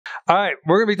All right,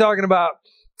 we're going to be talking about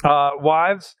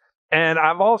wives, and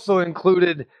I've also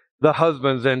included the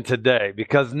husbands in today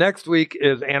because next week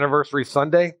is Anniversary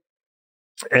Sunday,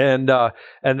 and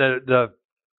the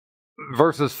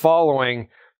verses following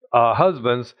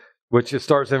husbands, which it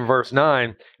starts in verse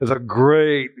 9, is a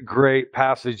great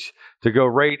passage to go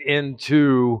right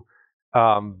into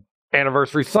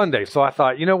Anniversary Sunday. So I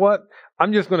thought, you know what?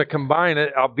 I'm just going to combine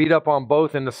it. I'll beat up on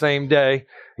both in the same day.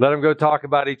 Let them go talk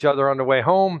about each other on the way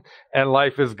home, and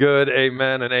life is good.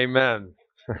 Amen and amen.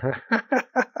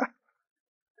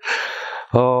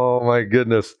 Oh, my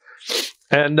goodness.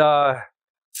 And as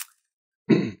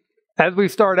we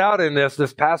start out in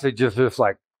this passage is just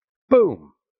like,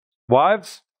 boom.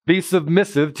 Wives, be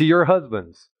submissive to your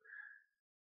husbands.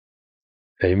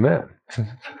 Amen.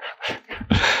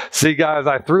 See, guys,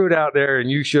 I threw it out there,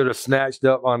 and you should have snatched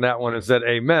up on that one and said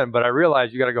amen, but I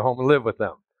realized you got to go home and live with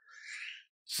them.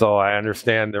 So I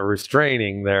understand the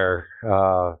restraining there.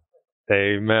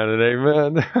 Amen and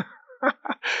amen.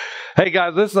 Hey,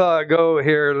 guys, let's go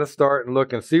here. Let's start and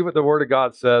look and see what the Word of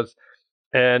God says.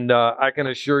 And I can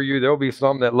assure you there will be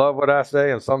some that love what I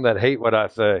say and some that hate what I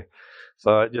say.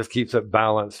 So it just keeps it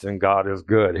balanced, and God is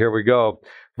good. Here we go.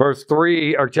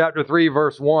 Chapter 3,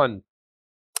 verse 1.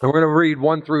 And we're going to read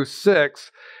 1 through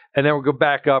 6, and then we'll go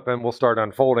back up and we'll start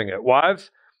unfolding it.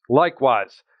 Wives,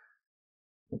 likewise.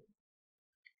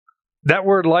 That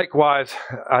word likewise,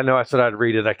 I know I said I'd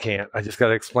read it. I can't. I just got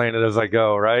to explain it as I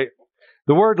go, right?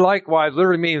 The word likewise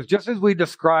literally means, just as we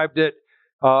described it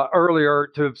earlier,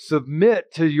 to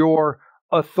submit to your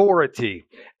authority.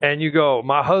 And you go,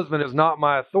 my husband is not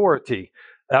my authority.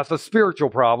 That's a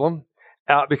spiritual problem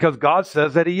because God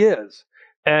says that he is.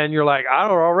 And you're like, I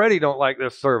already don't like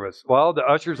this service. Well, the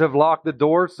ushers have locked the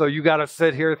door, so you got to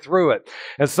sit here through it.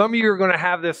 And some of you are going to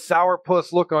have this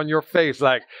sourpuss look on your face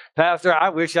like, Pastor, I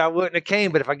wish I wouldn't have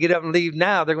came, but if I get up and leave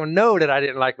now, they're going to know that I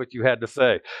didn't like what you had to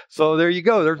say. So there you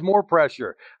go. There's more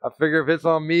pressure. I figure if it's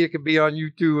on me, it could be on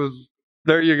you too.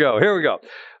 There you go. Here we go.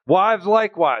 Wives,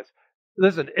 likewise.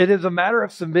 Listen, it is a matter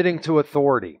of submitting to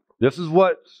authority. This is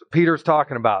what Peter's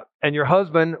talking about. And your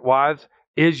husband, wives,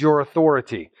 is your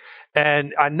authority.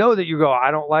 And I know that you go,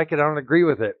 I don't like it. I don't agree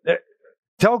with it.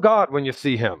 Tell God when you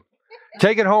see him.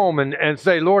 Take it home and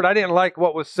say, Lord, I didn't like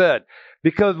what was said.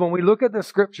 Because when we look at the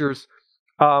scriptures,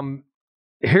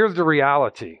 here's the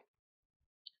reality.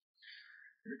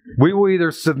 We will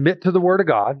either submit to the word of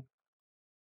God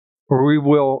or we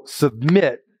will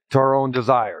submit to our own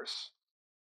desires.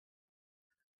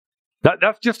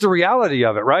 That's just the reality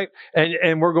of it, right?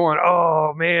 And we're going,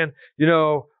 oh, man,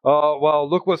 well,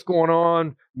 look what's going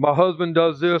on. My husband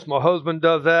does this, my husband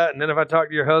does that. And then if I talk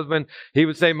to your husband, he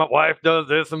would say, my wife does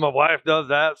this and my wife does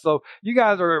that. So you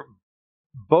guys are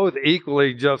both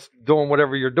equally just doing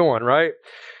whatever you're doing, right?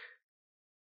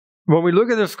 When we look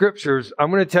at the scriptures, I'm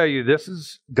going to tell you, this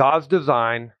is God's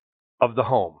design of the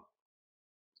home.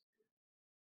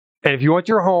 And if you want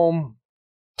your home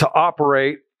to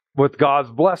operate with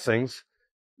God's blessings,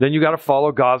 then you got to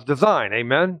follow God's design.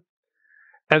 Amen?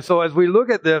 And so as we look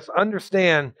at this,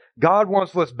 understand God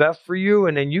wants what's best for you,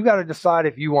 and then you got to decide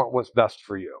if you want what's best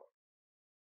for you.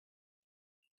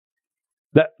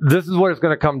 This is what it's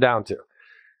going to come down to.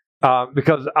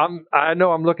 Because I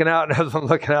know I'm looking out, and as I'm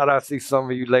looking out, I see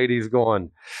some of you ladies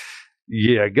going,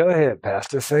 yeah, go ahead,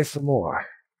 Pastor, say some more.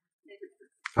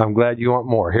 I'm glad you want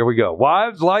more. Here we go.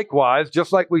 Wives, likewise,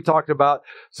 just like we talked about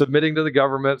submitting to the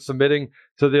government, submitting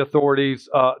to the authorities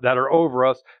that are over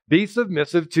us, be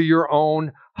submissive to your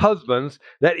own husbands,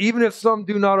 that even if some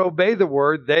do not obey the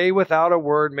word, they without a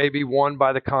word may be won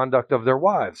by the conduct of their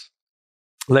wives.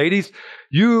 Ladies,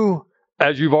 you,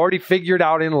 as you've already figured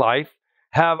out in life,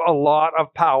 have a lot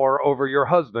of power over your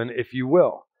husband, if you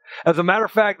will. As a matter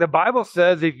of fact, the Bible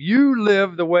says if you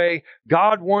live the way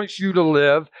God wants you to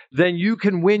live, then you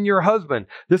can win your husband.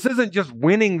 This isn't just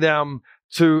winning them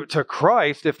to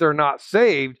Christ if they're not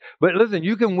saved, but listen,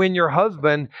 you can win your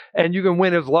husband and you can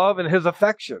win his love and his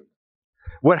affection.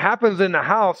 What happens in the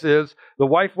house is the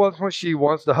wife wants what she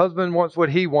wants, the husband wants what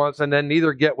he wants, and then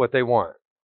neither get what they want.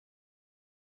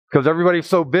 Because everybody's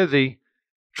so busy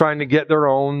trying to get their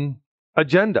own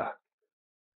agenda.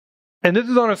 And this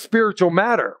is on a spiritual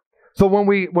matter. So when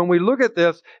we look at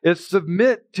this, it's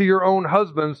submit to your own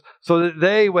husbands so that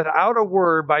they, without a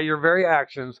word, by your very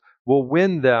actions, will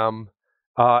win them,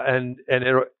 and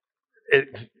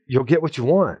you'll get what you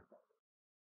want.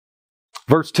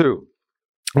 Verse 2: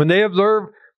 When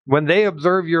they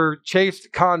observe your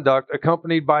chaste conduct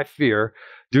accompanied by fear,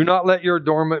 do not let your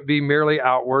adornment be merely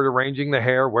outward, arranging the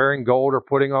hair, wearing gold, or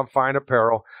putting on fine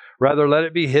apparel. Rather, let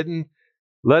it be hidden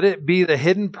Let it be the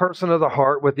hidden person of the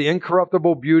heart with the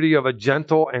incorruptible beauty of a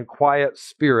gentle and quiet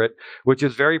spirit, which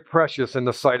is very precious in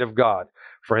the sight of God.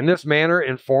 For in this manner,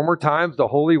 in former times, the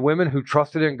holy women who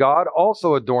trusted in God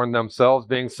also adorned themselves,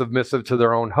 being submissive to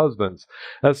their own husbands.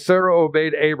 As Sarah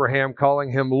obeyed Abraham,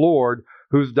 calling him Lord,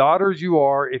 whose daughters you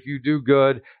are if you do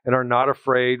good and are not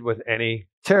afraid with any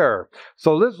terror.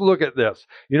 So let's look at this.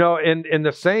 In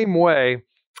the same way,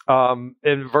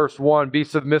 in verse 1, be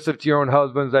submissive to your own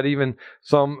husbands, that even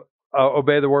some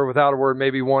obey the word without a word,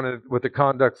 may be one with the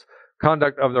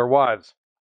conduct of their wives.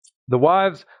 The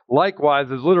wives,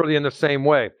 likewise, is literally in the same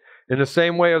way. In the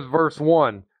same way as verse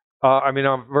 1,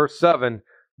 verse 7,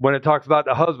 when it talks about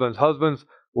the husbands,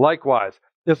 likewise.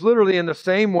 It's literally in the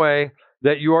same way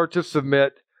that you are to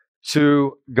submit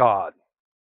to God.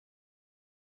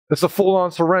 It's a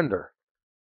full-on surrender.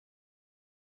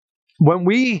 When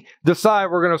we decide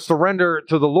we're going to surrender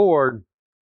to the Lord,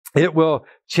 it will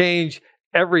change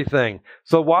everything.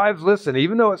 So wives, listen,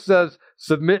 even though it says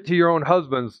submit to your own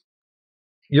husbands,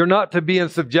 you're not to be in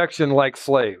subjection like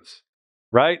slaves,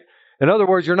 right? In other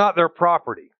words, you're not their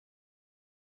property.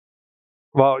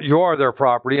 Well, you are their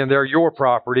property and they're your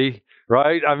property,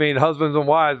 right? I mean, husbands and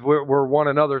wives, we're one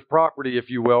another's property, if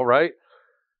you will, right?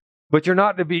 But you're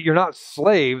not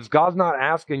slaves. God's not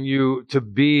asking you to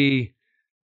be,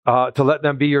 to let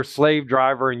them be your slave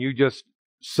driver and you just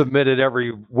submit at every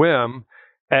whim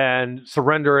and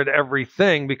surrender at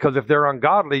everything, because if they're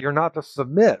ungodly, you're not to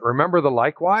submit. Remember the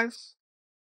likewise?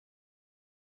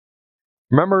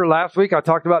 Remember last week I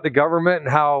talked about the government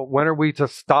and how when are we to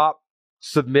stop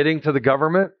submitting to the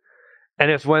government?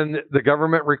 And it's when the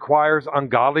government requires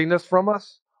ungodliness from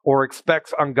us or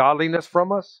expects ungodliness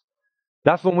from us.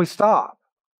 That's when we stop.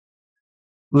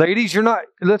 Ladies,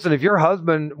 listen, if your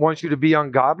husband wants you to be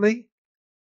ungodly,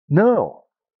 no.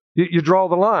 You draw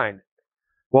the line.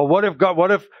 Well,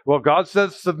 God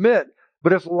says submit,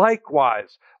 but it's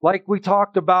likewise, like we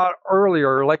talked about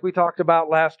earlier, like we talked about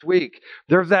last week.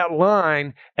 There's that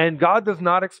line, and God does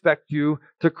not expect you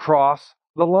to cross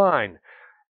the line.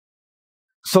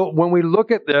 So when we look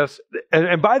at this,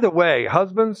 and by the way,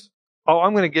 husbands,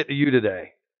 I'm going to get to you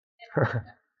today.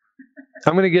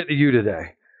 I'm going to get to you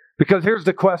today. Because here's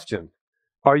the question.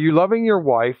 Are you loving your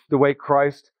wife the way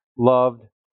Christ loved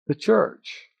the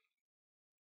church?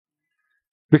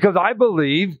 Because I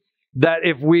believe that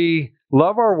if we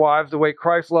love our wives the way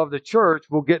Christ loved the church,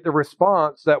 we'll get the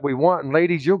response that we want. And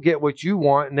ladies, you'll get what you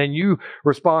want, and then you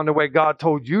respond the way God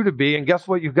told you to be, and guess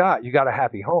what you got? You got a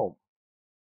happy home.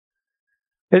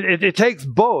 It takes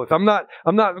both. I'm not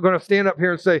going to stand up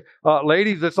here and say,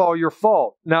 ladies, it's all your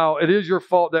fault. Now, it is your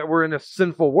fault that we're in a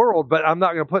sinful world, but I'm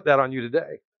not going to put that on you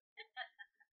today.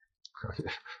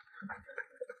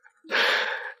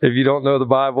 If you don't know the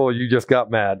Bible, you just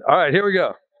got mad. All right, here we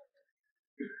go.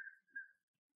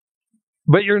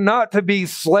 But you're not to be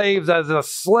slaves as a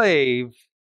slave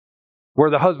where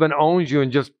the husband owns you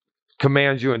and just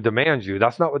commands you and demands you.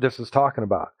 That's not what this is talking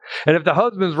about. And if the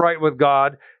husband's right with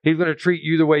God, he's going to treat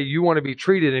you the way you want to be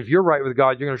treated. And if you're right with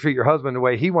God, you're going to treat your husband the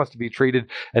way he wants to be treated.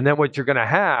 And then what you're going to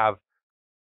have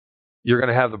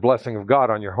the blessing of God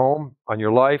on your home, on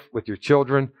your life, with your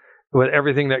children, with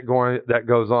everything that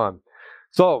goes on.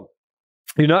 So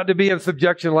you're not to be in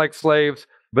subjection like slaves,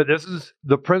 but this is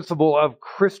the principle of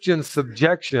Christian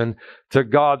subjection to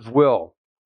God's will.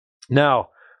 Now,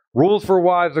 rules for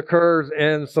wives occurs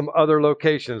in some other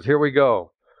locations. Here we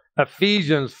go.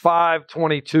 Ephesians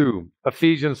 5:22.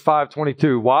 Ephesians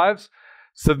 5:22. Wives,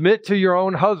 submit to your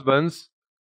own husbands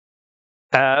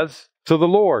as to the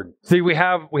Lord. See, we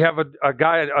have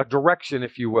a direction,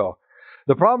 if you will.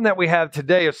 The problem that we have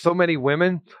today is so many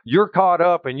women, you're caught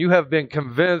up and you have been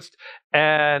convinced,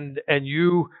 and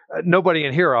you, nobody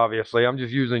in here, obviously, I'm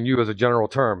just using you as a general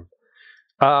term.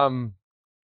 But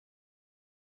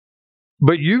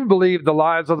you believe the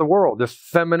lies of the world, this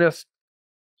feminist,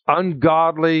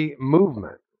 ungodly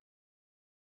movement.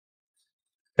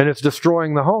 And it's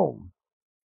destroying the home.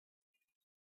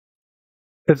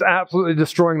 It's absolutely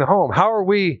destroying the home. How are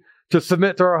we to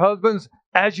submit to our husbands?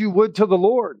 As you would to the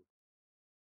Lord.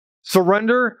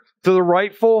 Surrender to the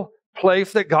rightful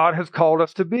place that God has called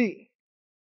us to be.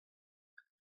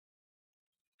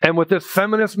 And with this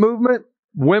feminist movement,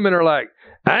 women are like,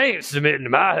 I ain't submitting to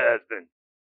my husband.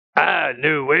 I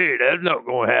knew way that's not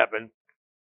going to happen.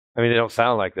 I mean, they don't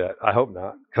sound like that. I hope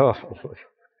not. Oh.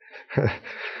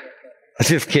 I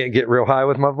just can't get real high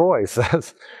with my voice. I'm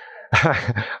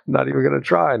not even going to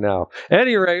try now. At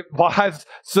any rate, wives,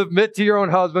 submit to your own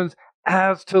husbands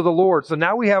as to the Lord. So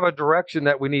now we have a direction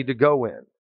that we need to go in.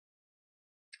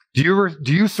 Do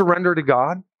you surrender to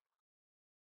God?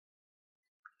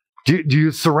 Do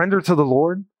you surrender to the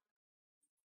Lord?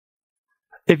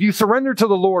 If you surrender to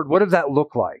the Lord, what does that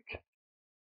look like?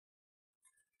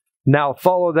 Now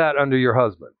follow that under your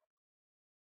husband.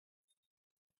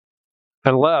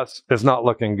 Unless it's not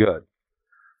looking good.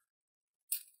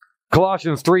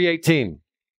 Colossians 3:18.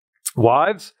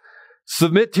 Wives,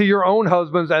 submit to your own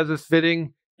husbands as is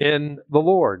fitting in the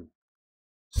Lord.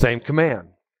 Same command.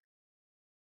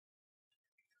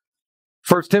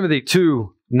 1 Timothy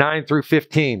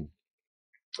 2:9-15.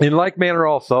 In like manner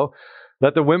also,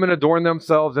 let the women adorn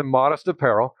themselves in modest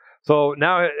apparel. So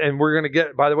now, and we're going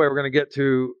to get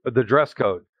to the dress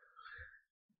code.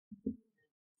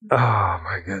 Oh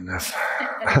my goodness.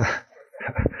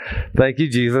 Thank you,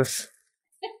 Jesus.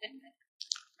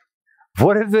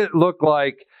 What does it look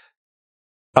like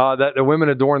that the women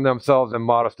adorn themselves in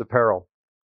modest apparel?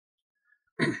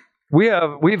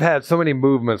 We've had so many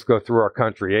movements go through our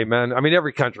country, amen? I mean,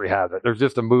 every country has it. There's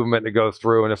just a movement that goes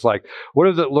through, and it's like, what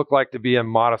does it look like to be in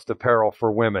modest apparel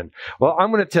for women? Well,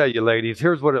 I'm going to tell you, ladies,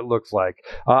 here's what it looks like.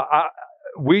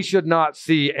 We should not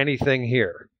see anything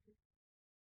here.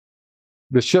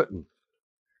 This shouldn't.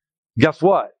 Guess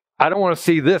what? I don't want to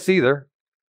see this either.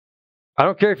 I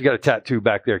don't care if you got a tattoo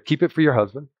back there. Keep it for your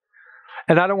husband.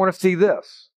 And I don't want to see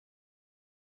this.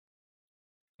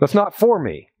 That's not for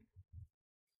me.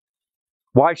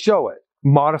 Why show it?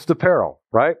 Modest apparel,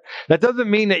 right? That doesn't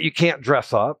mean that you can't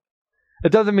dress up.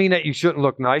 It doesn't mean that you shouldn't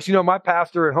look nice. You know, my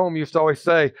pastor at home used to always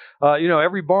say,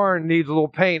 every barn needs a little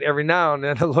paint every now and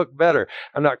then to look better.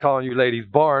 I'm not calling you ladies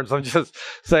barns. I'm just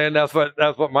saying that's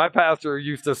what my pastor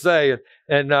used to say.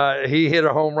 And he hit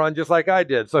a home run just like I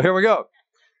did. So here we go.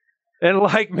 In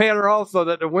like manner also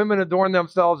that the women adorn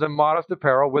themselves in modest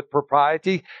apparel with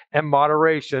propriety and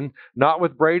moderation, not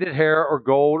with braided hair or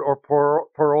gold or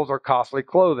pearls or costly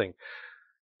clothing.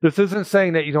 This isn't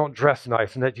saying that you don't dress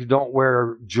nice and that you don't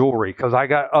wear jewelry, because I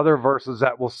got other verses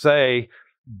that will say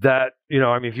that,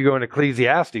 if you go into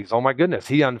Ecclesiastes, oh my goodness,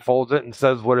 he unfolds it and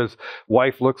says what his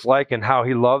wife looks like and how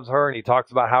he loves her. And he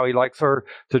talks about how he likes her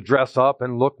to dress up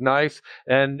and look nice.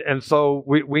 And so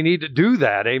we need to do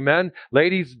that. Amen.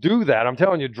 Ladies, do that. I'm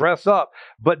telling you, dress up,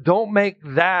 but don't make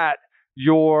that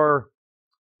your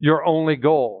only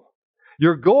goal.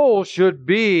 Your goal should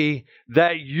be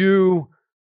that you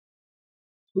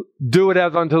do it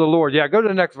as unto the Lord. Yeah, go to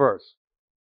the next verse.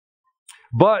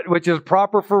 But which is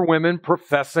proper for women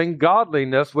professing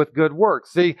godliness with good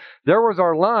works. See, there was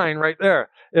our line right there.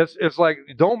 It's like,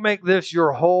 don't make this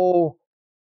your whole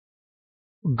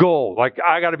goal. Like,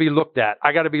 I got to be looked at.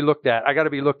 I got to be looked at. I got to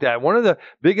be looked at. One of the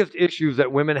biggest issues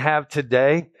that women have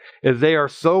today is they are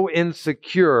so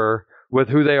insecure with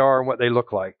who they are and what they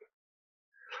look like.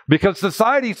 Because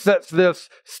society sets this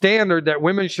standard that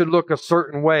women should look a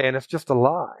certain way, and it's just a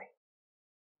lie.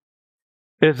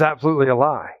 It's absolutely a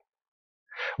lie.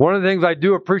 One of the things I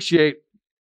do appreciate,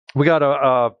 we got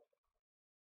I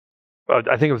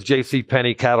think it was J.C.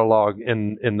 Penney catalog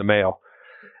in the mail.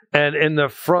 And in the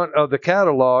front of the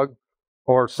catalog,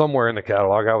 or somewhere in the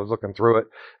catalog, I was looking through it,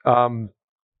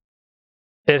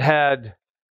 it had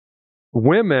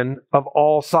women of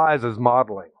all sizes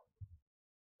modeling.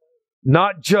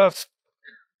 Not just,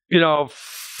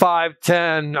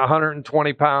 5'10",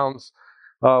 120 pounds,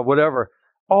 whatever.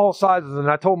 All sizes.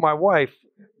 And I told my wife,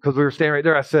 because we were standing right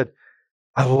there, I said,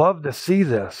 I love to see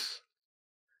this,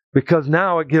 because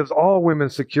now it gives all women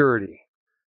security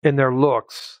in their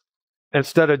looks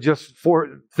instead of just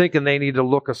thinking they need to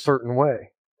look a certain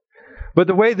way. But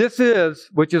the way this is,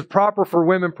 which is proper for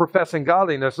women professing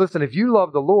godliness, listen, if you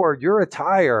love the Lord, your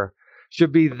attire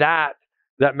should be that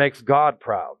makes God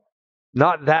proud,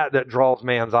 not that draws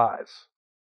man's eyes.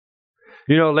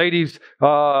 Ladies,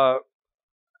 oh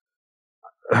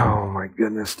my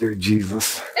goodness, dear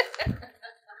Jesus.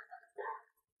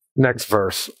 Next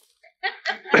verse.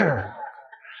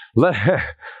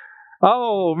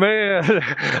 Oh man,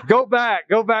 go back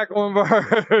one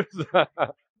verse.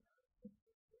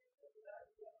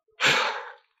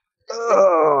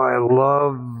 Oh, I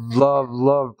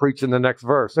love preaching the next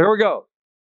verse. Here we go.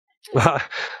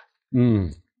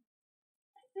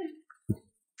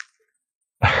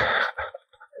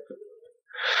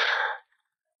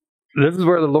 This is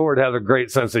where the Lord has a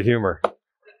great sense of humor.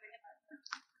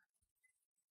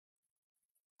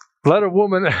 Let a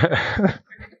woman...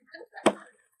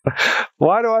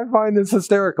 Why do I find this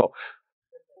hysterical?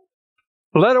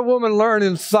 Let a woman learn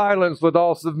in silence with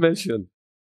all submission.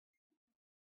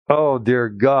 Oh, dear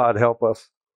God, help us.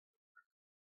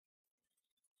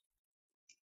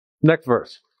 Next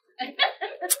verse.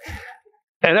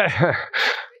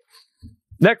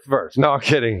 Next verse. No, I'm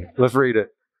kidding. Let's read it.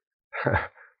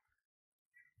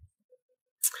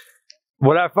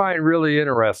 What I find really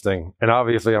interesting, and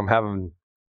obviously I'm having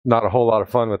not a whole lot of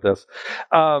fun with this.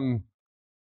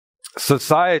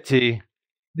 Society,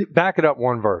 back it up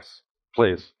one verse,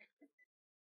 please.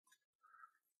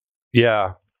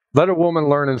 Yeah. Let a woman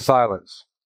learn in silence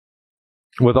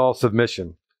with all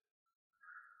submission.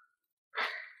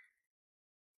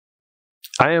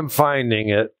 I am finding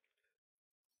it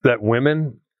that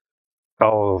women,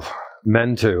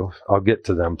 men too, I'll get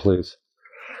to them, please.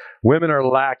 Women are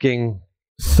lacking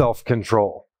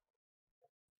self-control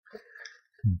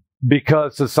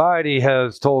because society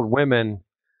has told women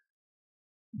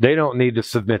they don't need to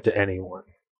submit to anyone.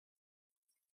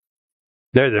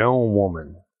 They're their own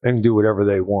woman. They can do whatever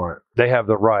they want. They have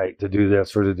the right to do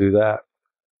this or to do that.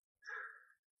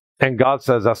 And God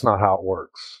says that's not how it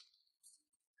works.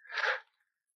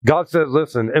 God says,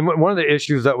 listen, and one of the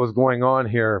issues that was going on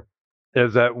here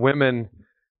is that women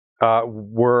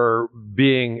were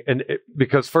being, and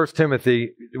because 1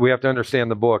 Timothy, we have to understand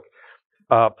the book.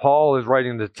 Paul is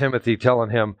writing to Timothy telling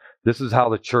him, this is how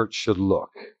the church should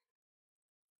look.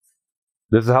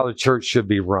 This is how the church should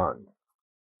be run.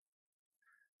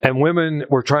 And women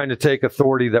were trying to take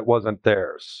authority that wasn't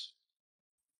theirs.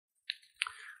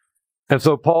 And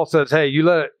so Paul says, hey, you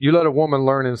let a woman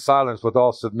learn in silence with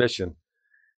all submission.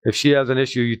 If she has an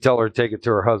issue, you tell her to take it to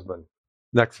her husband.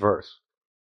 Next verse.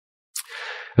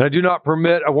 And I do not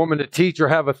permit a woman to teach or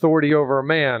have authority over a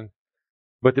man,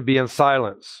 but to be in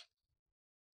silence.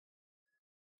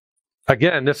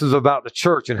 Again, this is about the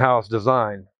church and how it's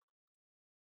designed.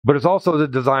 But it's also the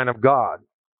design of God.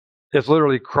 It's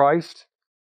literally Christ,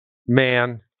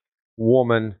 man,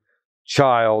 woman,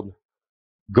 child,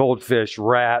 goldfish,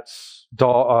 rats,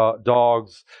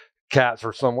 dogs, cats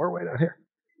are somewhere way down here.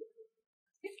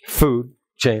 Food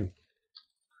chain.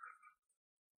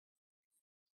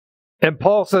 And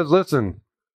Paul says, listen,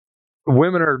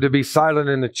 women are to be silent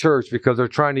in the church because they're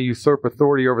trying to usurp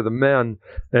authority over the men,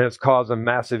 and it's causing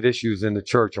massive issues in the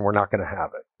church, and we're not going to have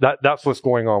it. That's what's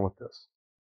going on with this.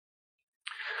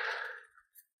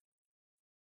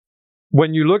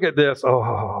 When you look at this,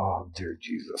 oh, dear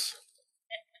Jesus.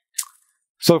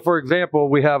 So, for example,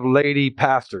 we have lady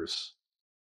pastors.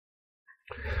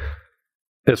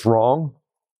 It's wrong,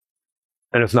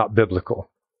 and it's not biblical.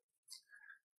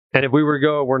 And if we were to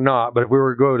go, we're not, but if we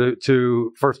were to go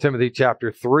to 1 Timothy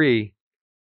chapter 3,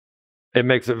 it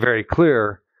makes it very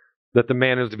clear that the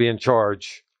man is to be in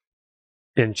charge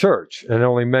in church, and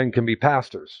only men can be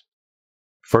pastors.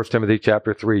 1 Timothy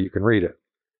chapter 3, you can read it.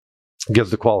 It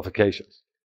gives the qualifications.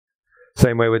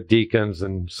 Same way with deacons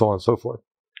and so on and so forth.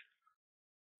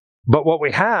 But what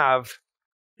we have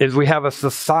is we have a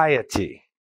society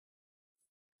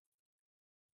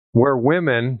where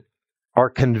women are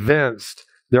convinced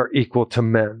they're equal to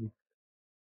men.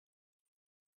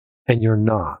 And you're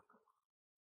not.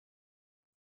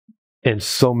 In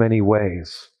so many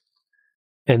ways.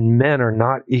 And men are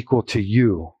not equal to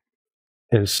you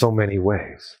in so many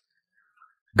ways.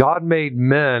 God made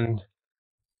men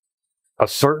a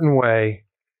certain way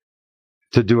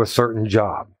to do a certain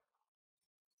job.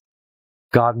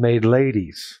 God made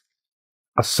ladies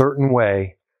a certain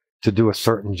way to do a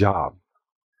certain job.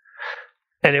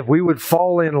 And if we would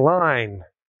fall in line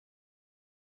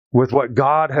with what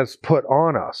God has put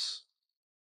on us,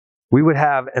 we would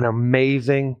have an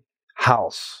amazing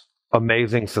house,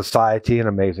 amazing society, and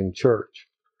amazing church.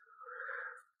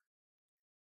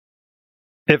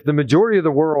 If the majority of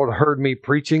the world heard me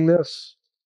preaching this,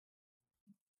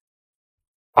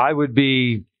 I would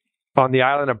be on the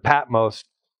island of Patmos,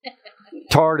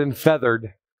 tarred and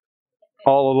feathered,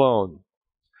 all alone.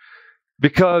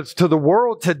 Because to the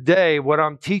world today, what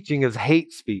I'm teaching is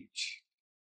hate speech.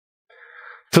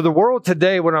 To the world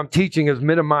today, what I'm teaching is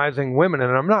minimizing women.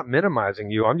 And I'm not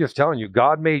minimizing you. I'm just telling you,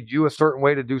 God made you a certain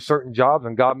way to do certain jobs,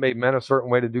 and God made men a certain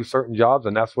way to do certain jobs,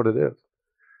 and that's what it is.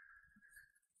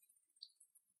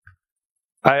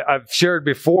 I've shared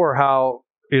before how,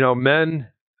 men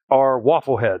are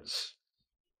waffle heads.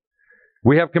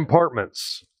 We have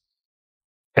compartments.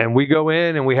 And we go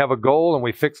in and we have a goal and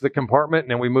we fix the compartment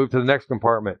and then we move to the next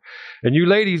compartment. And you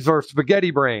ladies are spaghetti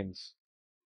brains.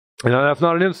 And that's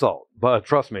not an insult, but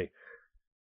trust me.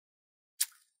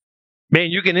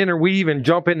 Man, you can interweave and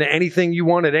jump into anything you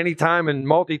want at any time and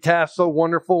multitask so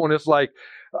wonderful. And it's like,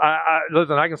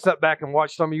 listen, I can step back and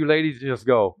watch some of you ladies and just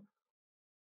go,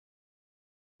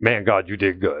 man, God, you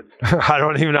did good. I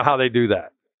don't even know how they do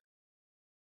that.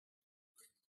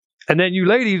 And then you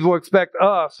ladies will expect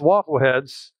us, waffle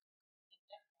heads,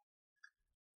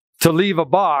 to leave a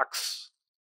box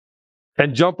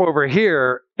and jump over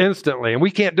here instantly. And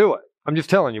we can't do it. I'm just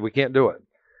telling you, we can't do it.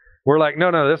 We're like,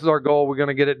 no, this is our goal. We're going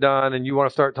to get it done. And you want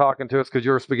to start talking to us because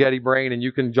you're a spaghetti brain and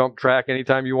you can jump track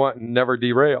anytime you want and never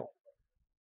derail.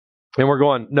 And we're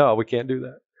going, no, we can't do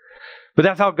that. But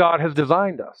that's how God has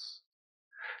designed us.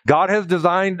 God has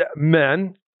designed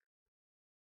men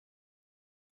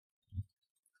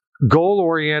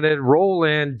goal-oriented, roll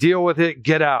in, deal with it,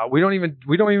 get out. We don't even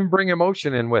bring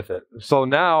emotion in with it. So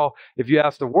now, if you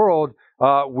ask the world,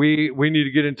 we need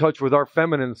to get in touch with our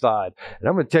feminine side. And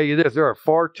I'm going to tell you this: there are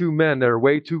far too men that are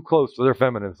way too close to their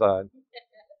feminine side.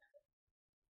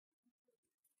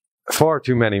 Far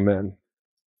too many men.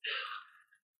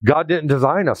 God didn't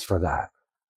design us for that.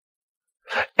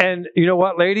 And you know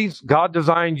what, ladies? God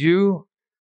designed you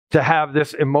to have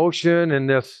this emotion and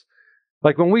this.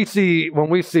 Like when we see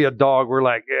a dog, we're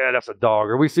like, yeah, that's a dog.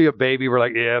 Or we see a baby, we're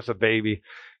like, yeah, that's a baby.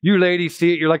 You ladies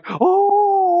see it, you're like,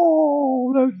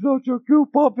 oh, that's such a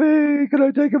cute puppy. Can I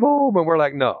take him home? And we're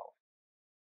like, no.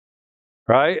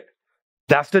 Right?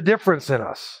 That's the difference in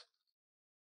us.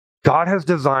 God has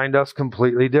designed us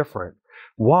completely different.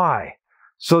 Why?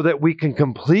 So that we can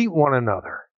complete one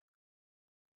another.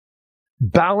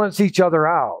 Balance each other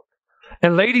out.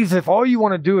 And ladies, if all you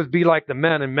want to do is be like the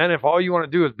men, and men, if all you want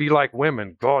to do is be like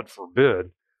women, God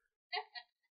forbid,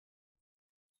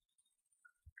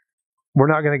 we're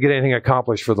not going to get anything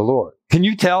accomplished for the Lord. Can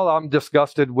you tell I'm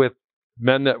disgusted with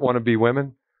men that want to be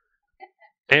women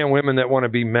and women that want to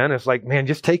be men? It's like, man,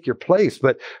 just take your place.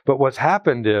 But what's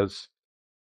happened is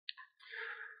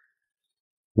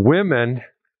women,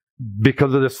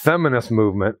 because of this feminist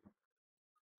movement,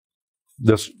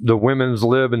 the women's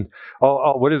lib and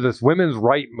what is this women's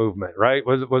right movement, right?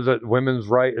 Was it women's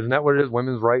right? Isn't that what it is?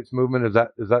 Women's rights movement? Is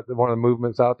that one of the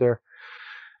movements out there?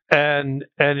 And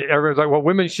everyone's like, well,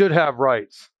 women should have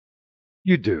rights.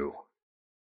 You do,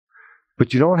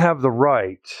 but you don't have the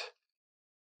right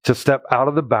to step out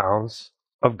of the bounds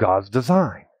of God's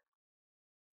design.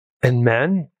 And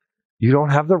men, you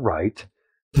don't have the right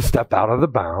to step out of the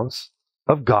bounds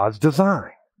of God's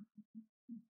design.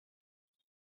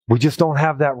 We just don't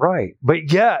have that right.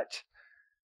 But yet,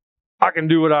 I can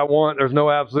do what I want. There's no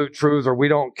absolute truths, or we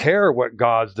don't care what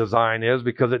God's design is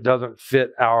because it doesn't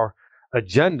fit our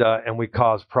agenda and we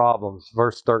cause problems.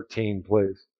 Verse 13,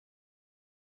 please.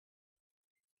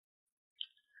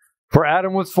 For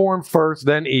Adam was formed first,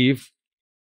 then Eve.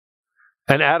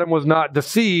 And Adam was not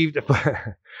deceived,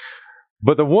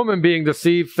 but the woman being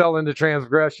deceived fell into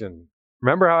transgression.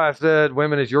 Remember how I said,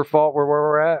 women, it's your fault where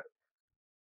we're at?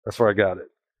 That's where I got it.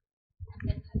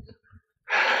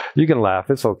 You can laugh.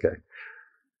 It's okay.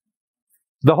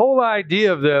 The whole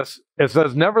idea of this, it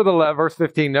says, nevertheless, verse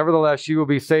 15, nevertheless, she will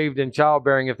be saved in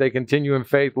childbearing if they continue in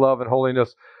faith, love, and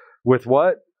holiness with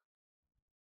what?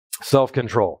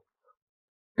 Self-control.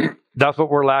 That's what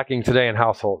we're lacking today in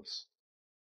households.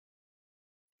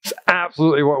 It's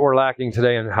absolutely what we're lacking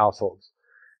today in households.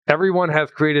 Everyone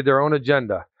has created their own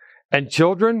agenda. And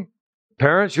children,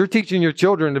 parents, you're teaching your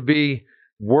children to be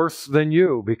worse than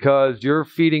you because you're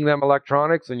feeding them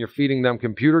electronics and you're feeding them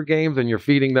computer games and you're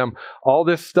feeding them all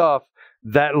this stuff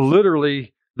that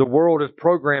literally the world is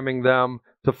programming them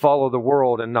to follow the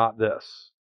world and not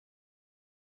this.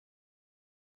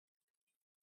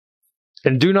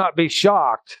 And do not be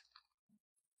shocked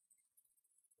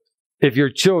if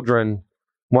your children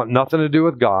want nothing to do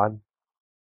with God,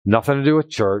 nothing to do with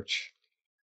church,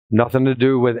 nothing to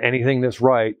do with anything that's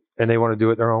right, and they want to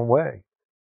do it their own way.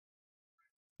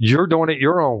 You're doing it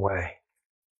your own way.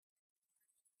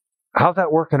 How's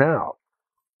that working out?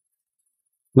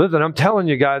 Listen, I'm telling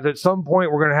you guys, at some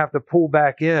point we're going to have to pull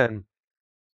back in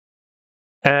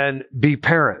and be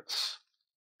parents.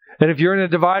 And if you're in a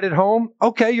divided home,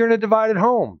 okay, you're in a divided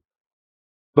home.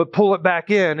 But pull it back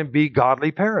in and be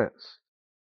godly parents.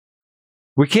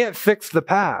 We can't fix the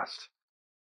past.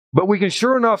 But we can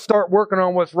sure enough start working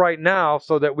on what's right now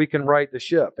so that we can right the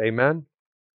ship. Amen?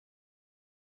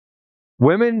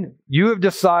 Women, you have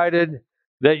decided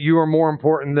that you are more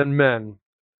important than men,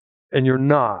 and you're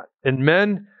not. And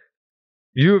men,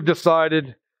 you have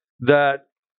decided that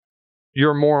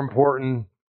you're more important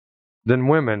than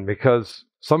women because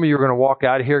some of you are going to walk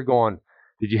out of here going,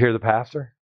 did you hear the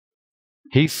pastor?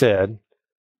 He said,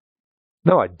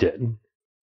 no, I didn't.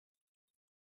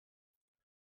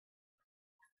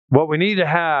 What we need to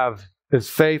have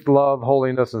is faith, love,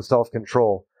 holiness, and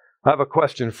self-control. I have a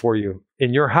question for you.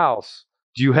 In your house,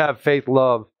 do you have faith,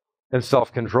 love, and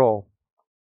self-control?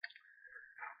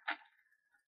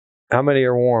 How many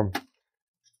are warm?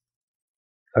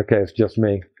 Okay, it's just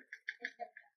me.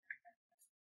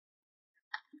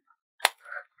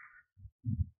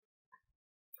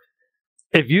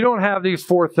 If you don't have these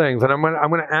four things, and I'm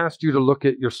going to ask you to look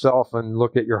at yourself and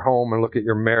look at your home and look at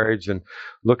your marriage and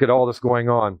look at all this going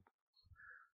on.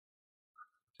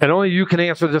 And only you can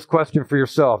answer this question for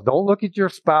yourself. Don't look at your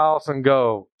spouse and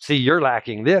go, see, you're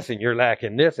lacking this, and you're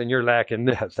lacking this, and you're lacking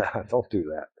this. Don't do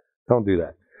that. Don't do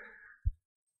that.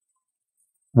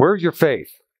 Where's your faith?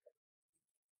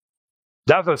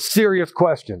 That's a serious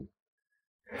question.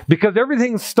 Because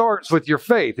everything starts with your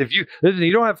faith. If you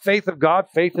don't have faith of God,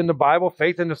 faith in the Bible,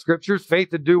 faith in the Scriptures, faith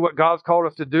to do what God's called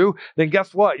us to do, then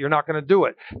guess what? You're not going to do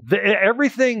it.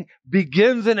 Everything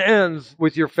begins and ends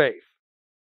with your faith.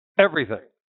 Everything.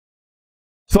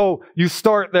 So you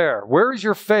start there. Where is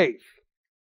your faith?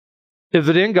 Is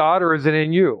it in God or is it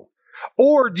in you?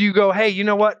 Or do you go, hey, you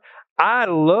know what? I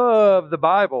love the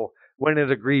Bible when it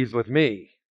agrees with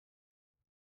me.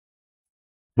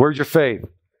 Where's your faith?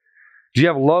 Do you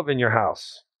have love in your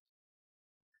house?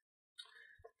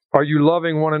 Are you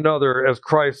loving one another as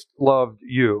Christ loved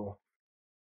you?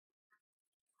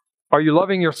 Are you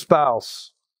loving your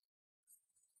spouse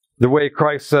the way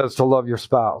Christ says to love your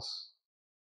spouse?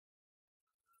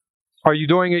 Are you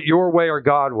doing it your way or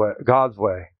God's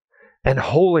way? And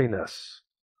holiness.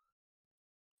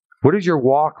 What is your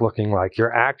walk looking like?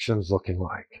 Your actions looking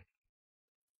like?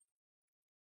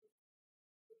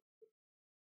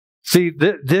 See,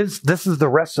 this is the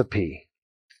recipe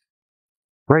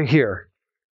right here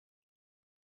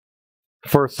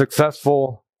for a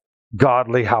successful,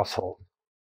 godly household.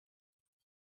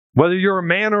 Whether you're a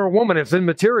man or a woman, it's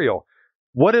immaterial.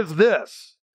 What is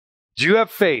this? Do you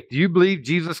have faith? Do you believe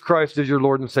Jesus Christ is your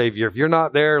Lord and Savior? If you're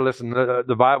not there, listen,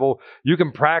 the Bible, you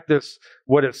can practice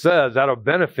what it says. That'll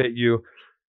benefit you.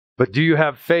 But do you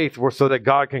have faith so that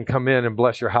God can come in and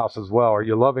bless your house as well? Are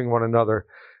you loving one another?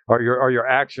 Are your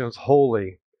actions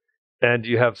holy? And do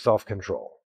you have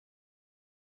self-control?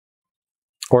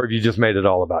 Or have you just made it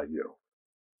all about you?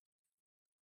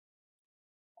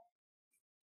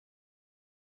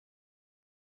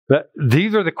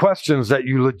 These are the questions that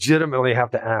you legitimately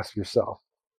have to ask yourself.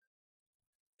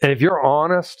 And if you're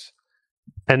honest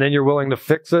and then you're willing to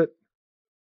fix it,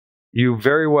 you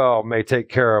very well may take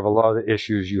care of a lot of the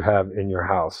issues you have in your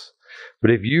house.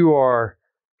 But if you are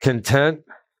content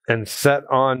and set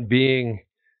on being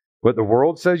what the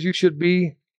world says you should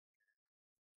be,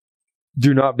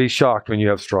 do not be shocked when you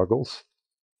have struggles.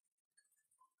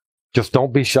 Just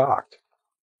don't be shocked.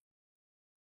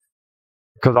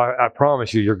 Because I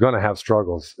promise you, you're going to have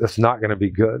struggles. It's not going to be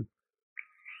good.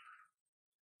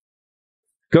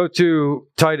 Go to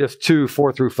Titus 2,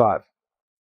 4 through 5.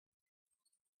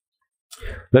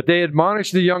 That they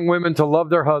admonish the young women to love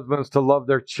their husbands, to love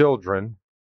their children,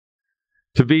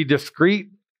 to be discreet,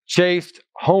 chaste,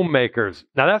 homemakers.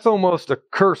 Now that's almost a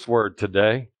curse word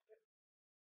today.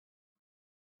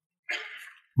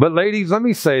 But ladies, let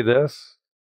me say this.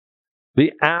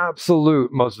 The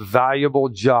absolute most valuable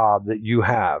job that you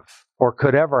have or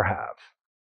could ever have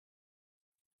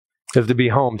is to be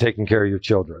home taking care of your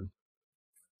children.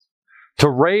 To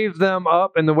raise them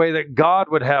up in the way that God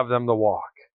would have them to walk.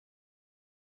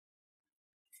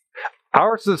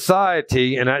 Our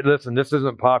society, and listen, this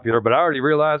isn't popular, but I already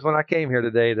realized when I came here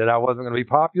today that I wasn't going to be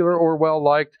popular or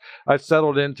well-liked. I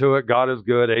settled into it. God is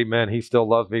good. Amen. He still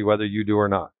loves me whether you do or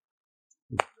not.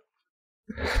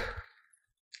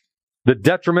 The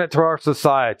detriment to our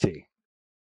society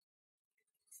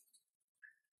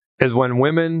is when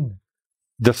women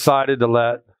decided to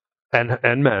let,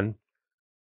 and men,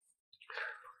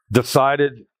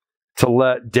 decided to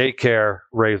let daycare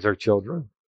raise their children.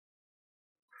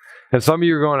 And some of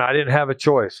you are going, I didn't have a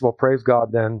choice. Well, praise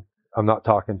God then. I'm not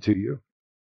talking to you.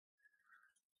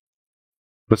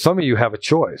 But some of you have a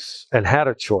choice and had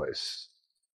a choice.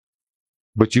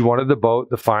 But you wanted the boat,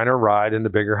 the finer ride, and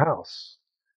the bigger house.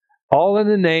 All in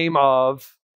the name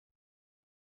of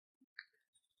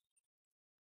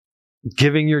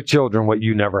giving your children what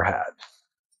you never had.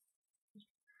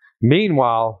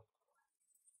 Meanwhile,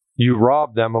 you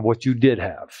robbed them of what you did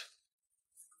have.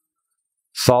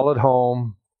 Solid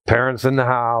home, parents in the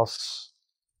house.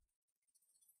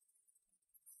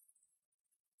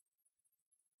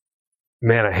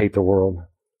 Man, I hate the world.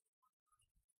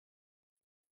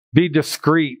 Be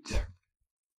discreet.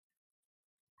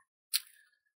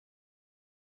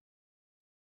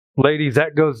 Ladies,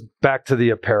 that goes back to the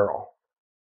apparel.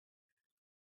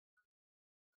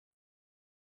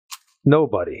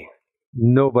 Nobody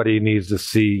needs to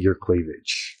see your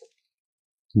cleavage.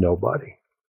 Nobody.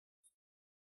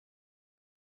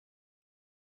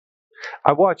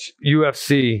 I watch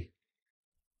UFC,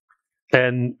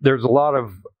 and there's a lot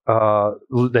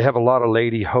of, they have a lot of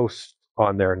lady hosts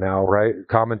on there now, right?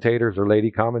 Commentators or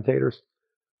lady commentators.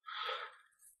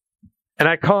 And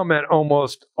I comment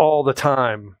almost all the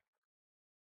time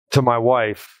to my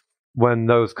wife when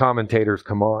those commentators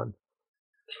come on.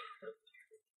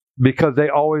 because they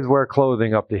always wear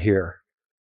clothing up to here.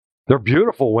 They're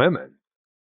beautiful women,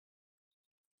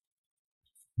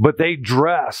 but they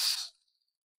dress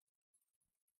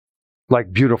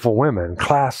like beautiful women,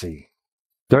 classy.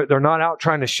 They're not out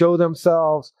trying to show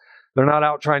themselves. They're not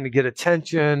out trying to get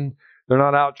attention. They're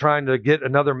not out trying to get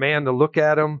another man to look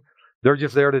at them. They're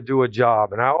just there to do a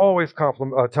job. And I always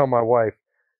tell my wife,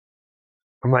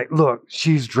 I'm like, look,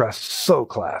 she's dressed so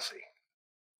classy.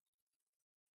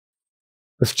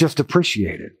 Let's just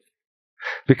appreciate it.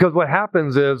 Because what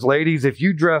happens is, ladies, if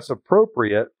you dress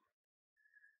appropriate,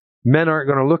 men aren't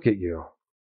going to look at you,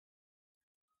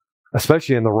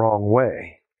 especially in the wrong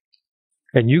way.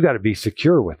 And you got to be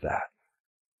secure with that.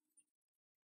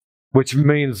 Which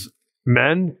means,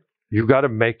 men, you've got to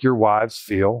make your wives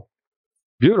feel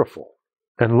beautiful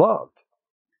and loved.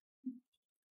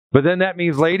 But then that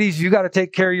means, ladies, you got to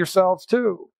take care of yourselves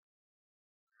too.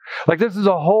 Like, this is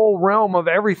a whole realm of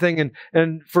everything.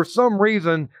 And for some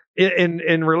reason,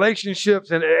 in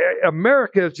relationships, and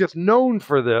America is just known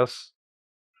for this,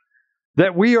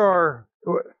 that we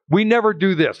never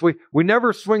do this. We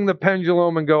never swing the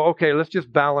pendulum and go, okay, let's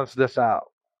just balance this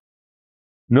out.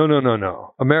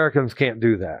 No. Americans can't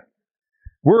do that.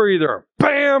 We're either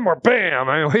bam or bam.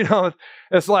 I mean,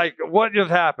 it's like, what just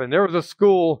happened? There was a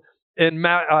school in,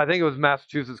 I think it was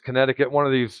Massachusetts, Connecticut, one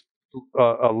of these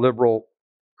liberal,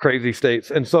 crazy states.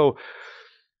 And so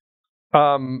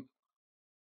a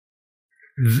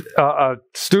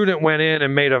student went in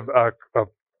and made a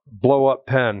blow-up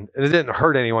pen. And it didn't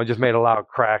hurt anyone, just made a loud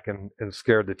crack and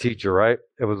scared the teacher, right?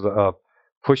 It was a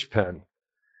push pen.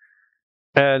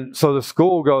 And so the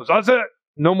school goes, that's it.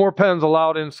 No more pens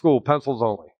allowed in school, pencils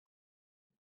only.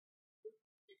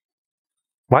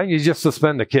 Why don't you just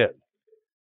suspend the kid?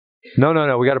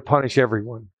 No. We got to punish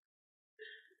everyone.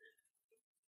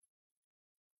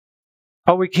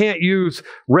 Oh, we can't use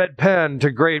red pen to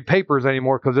grade papers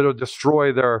anymore because it'll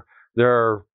destroy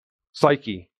their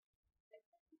psyche.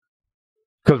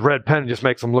 Because red pen just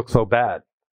makes them look so bad.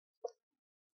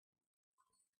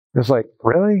 It's like,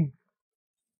 really?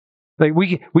 Like,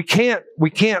 we can't,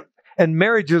 and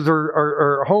marriages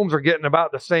or homes are getting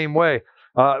about the same way.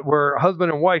 Where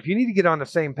husband and wife, you need to get on the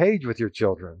same page with your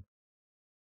children.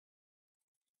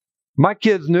 My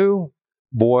kids knew,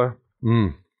 boy,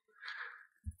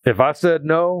 if I said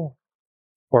no,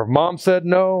 or if mom said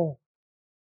no,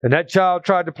 and that child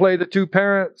tried to play the two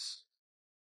parents,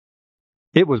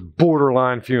 it was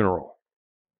borderline funeral.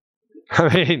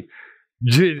 I mean,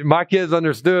 my kids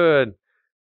understood.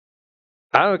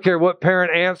 I don't care what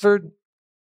parent answered.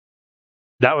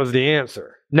 That was the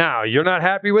answer. Now, you're not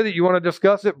happy with it? You want to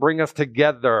discuss it? Bring us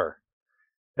together.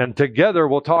 And together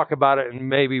we'll talk about it, and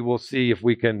maybe we'll see if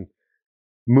we can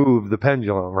move the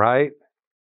pendulum, right?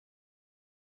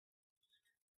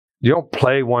 You don't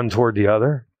play one toward the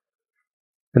other.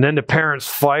 And then the parents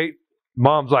fight.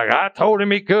 Mom's like, I told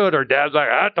him he could. Or dad's like,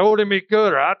 I told him he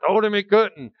could. Or I told him he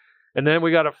couldn't. And then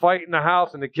we got a fight in the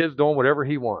house, and the kid's doing whatever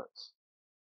he wants.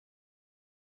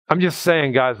 I'm just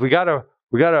saying, guys, we gotta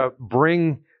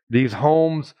bring these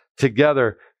homes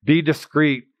together. Be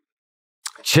discreet,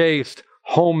 chaste,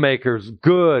 homemakers,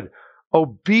 good,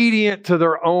 obedient to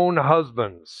their own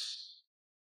husbands.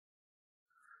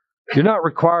 You're not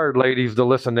required, ladies, to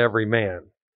listen to every man,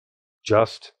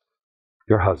 just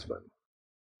your husband.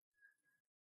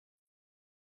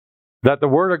 That the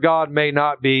word of God may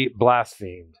not be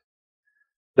blasphemed.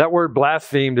 That word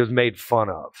blasphemed is made fun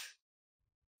of.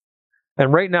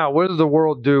 And right now, what does the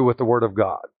world do with the word of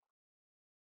God?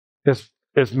 It's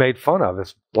made fun of.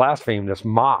 It's blasphemed. It's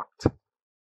mocked.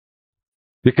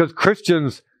 Because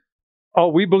Christians,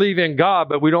 we believe in God,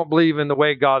 but we don't believe in the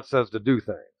way God says to do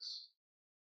things.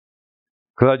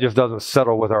 Because that just doesn't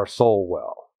settle with our soul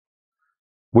well.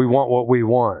 We want what we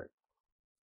want.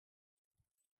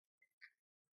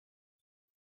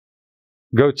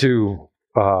 Go to,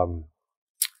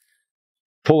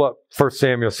 pull up 1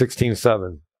 Samuel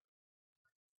 16:7.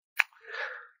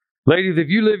 Ladies, if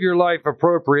you live your life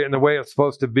appropriate in the way it's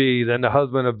supposed to be, then the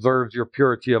husband observes your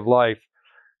purity of life.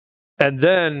 And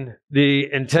then the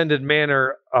intended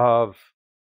manner of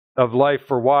life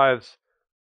for wives,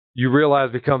 you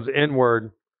realize becomes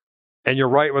inward, and you're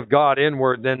right with God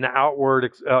inward, then the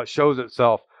outward shows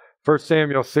itself. 1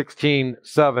 Samuel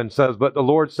 16:7 says, but the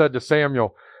Lord said to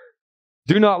Samuel,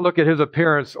 do not look at his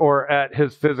appearance or at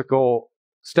his physical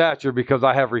stature, because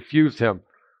I have refused him.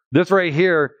 This right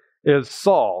here is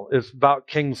Saul. It's about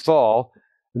King Saul.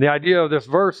 And the idea of this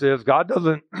verse is God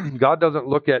doesn't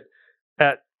look at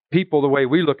people the way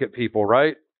we look at people,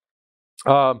 right?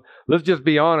 Let's just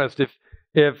be honest.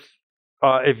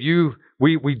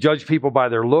 We judge people by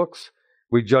their looks,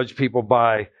 we judge people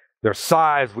by their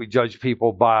size we judge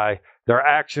people by, their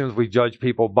actions we judge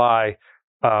people by.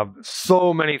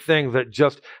 So many things that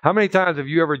just, how many times have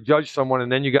you ever judged someone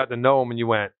and then you got to know them and you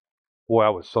went, boy, I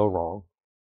was so wrong.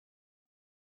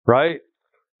 Right?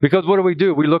 Because what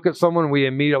do? We look at someone and we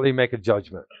immediately make a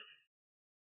judgment.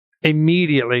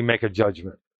 Immediately make a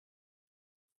judgment.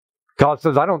 God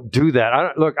says, I don't do that.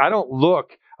 I don't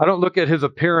look at his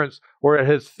appearance or at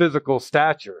his physical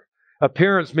stature.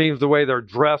 Appearance means the way they're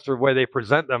dressed or the way they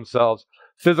present themselves.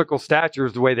 Physical stature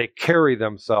is the way they carry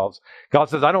themselves. God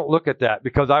says, I don't look at that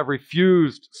because I've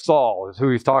refused Saul, is who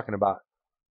he's talking about.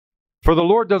 For the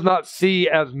Lord does not see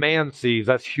as man sees,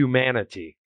 that's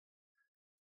humanity.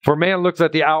 For man looks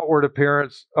at the outward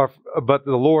appearance, but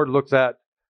the Lord looks at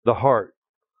the heart.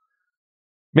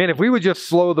 Man, if we would just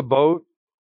slow the boat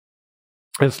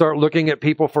and start looking at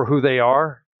people for who they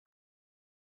are,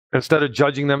 instead of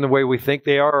judging them the way we think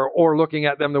they are, or looking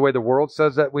at them the way the world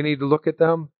says that we need to look at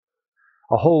them,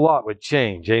 a whole lot would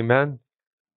change. Amen?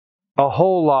 A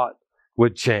whole lot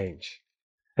would change.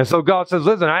 And so God says,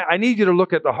 listen, I need you to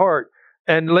look at the heart.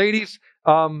 And ladies,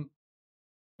 in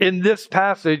this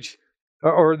passage,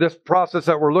 or this process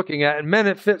that we're looking at, and men,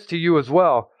 it fits to you as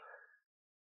well.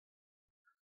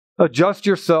 Adjust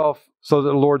yourself so that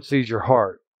the Lord sees your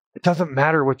heart. It doesn't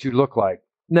matter what you look like.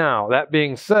 Now, that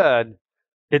being said,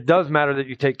 it does matter that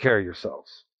you take care of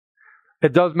yourselves.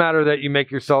 It does matter that you make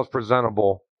yourselves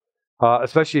presentable,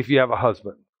 especially if you have a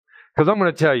husband. Because I'm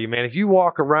going to tell you, man, if you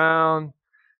walk around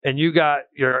and you got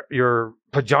your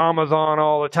pajamas on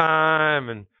all the time,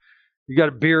 and you got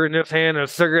a beer in this hand and a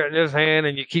cigarette in this hand,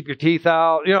 and you keep your teeth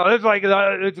out, it's like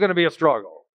it's going to be a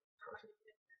struggle.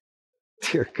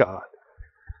 Dear God.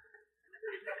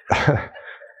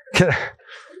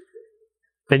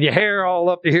 And your hair all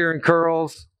up to here in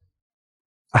curls.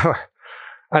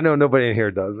 I know nobody in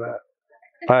here does that.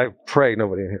 I pray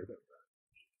nobody in here does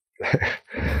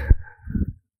that.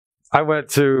 I went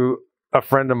to a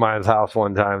friend of mine's house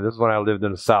one time. This is when I lived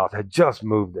in the South. I had just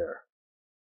moved there.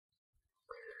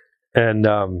 And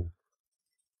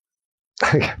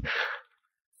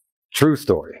true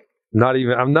story. I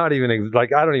don't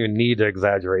even need to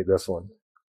exaggerate this one.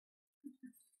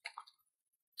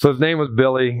 So his name was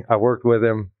Billy. I worked with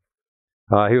him.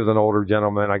 He was an older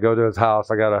gentleman. I go to his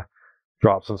house. I got to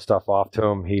drop some stuff off to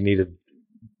him. He needed,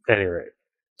 at any rate.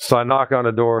 So I knock on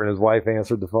the door and his wife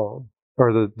answered the phone,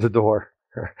 or the door.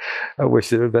 I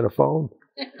wish it had been a phone.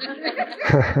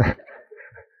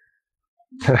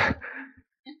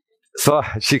 So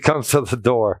she comes to the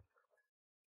door.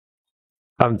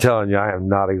 I'm telling you, I am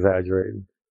not exaggerating.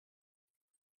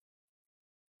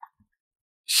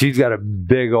 She's got a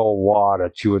big old wad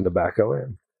of chewing tobacco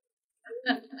in.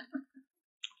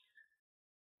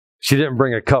 She didn't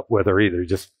bring a cup with her either.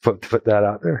 Just put that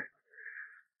out there.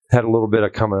 Had a little bit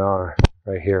of coming on her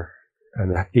right here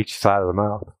on each side of the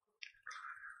mouth.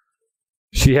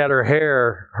 She had her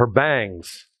hair, her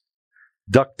bangs,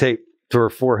 duct taped to her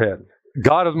forehead.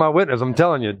 God is my witness. I'm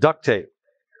telling you, duct tape.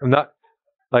 I'm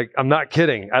not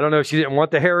kidding. I don't know if she didn't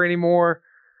want the hair anymore,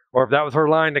 or if that was her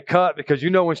line to cut, because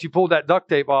when she pulled that duct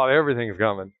tape off, everything's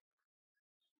coming.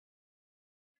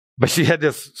 But she had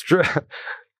this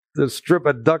strip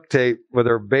of duct tape with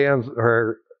her bangs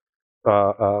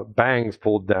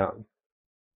pulled down.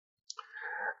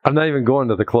 I'm not even going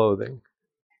to the clothing.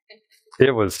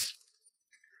 It was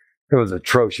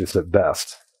atrocious at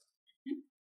best.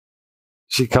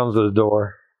 She comes to the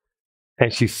door,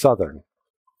 and she's Southern.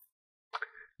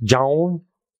 John,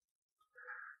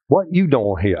 what you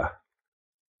doing here?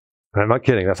 And I'm not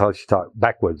kidding. That's how she talked.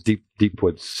 Backwoods, deep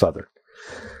woods, Southern.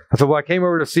 I said, well, I came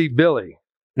over to see Billy.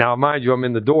 Now, mind you, I'm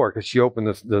in the door because she opened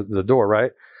the door,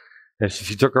 right? And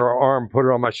she took her arm, put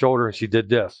her on my shoulder, and she did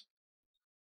this.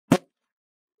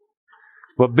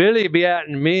 Well, Billy will be out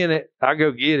in a minute. I'll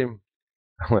go get him.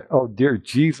 I went, oh, dear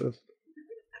Jesus.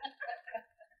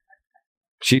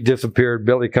 She disappeared.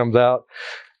 Billy comes out,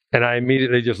 and I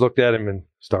immediately just looked at him and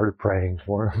started praying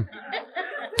for him.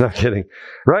 Not kidding.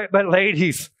 Right? But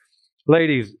ladies,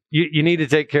 you need to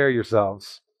take care of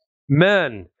yourselves.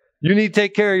 Men, you need to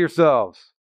take care of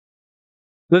yourselves.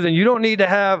 Listen, you don't need to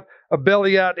have a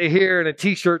belly out to here and a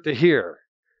t-shirt to here.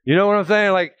 You know what I'm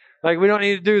saying? Like we don't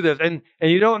need to do this. And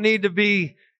you don't need to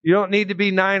be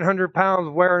 900 pounds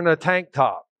wearing a tank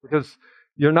top, because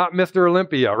you're not Mr.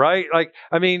 Olympia, right?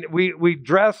 We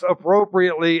dress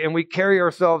appropriately and we carry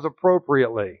ourselves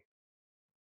appropriately.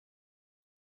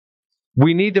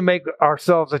 We need to make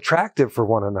ourselves attractive for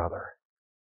one another.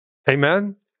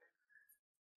 Amen?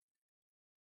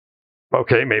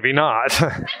 Okay, maybe not.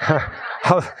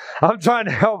 I'm trying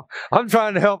to help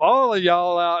all of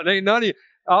y'all out. And ain't none of you.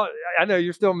 Oh, I know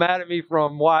you're still mad at me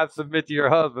from wives submit to your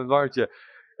husbands, aren't you?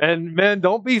 And men,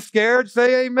 don't be scared.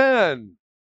 Say amen.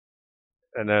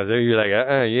 And then you're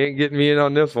like, you ain't getting me in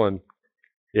on this one.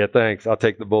 Yeah, thanks. I'll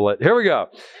take the bullet. Here we go.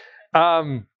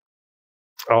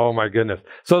 Oh my goodness.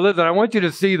 So listen, I want you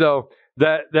to see though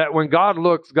that when God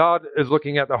looks, God is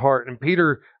looking at the heart, and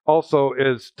Peter also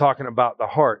is talking about the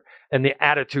heart and the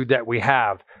attitude that we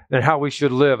have, and how we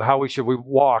should live, how we should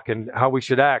walk, and how we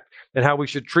should act, and how we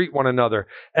should treat one another.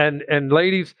 And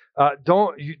ladies,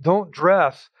 don't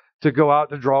dress to go out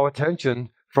to draw attention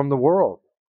from the world.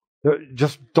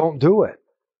 Just don't do it.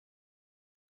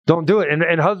 Don't do it.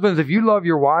 And husbands, if you love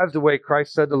your wives the way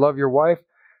Christ said to love your wife,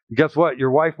 guess what?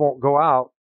 Your wife won't go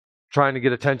out trying to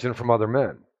get attention from other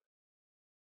men.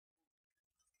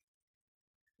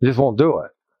 You just won't do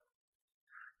it.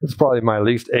 It's probably my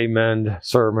least amen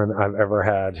sermon I've ever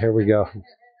had. Here we go.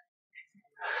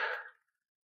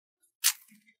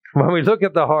 When we look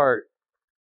at the heart,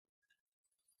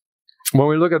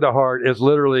 it's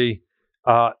literally,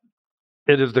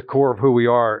 it is the core of who we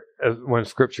are when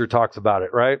Scripture talks about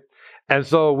it, right? And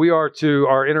so we are to,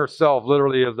 our inner self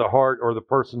literally is the heart, or the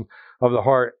person of the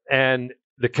heart, and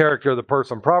the character of the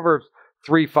person. Proverbs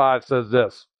 3:5 says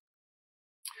this: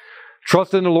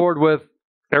 trust in the Lord with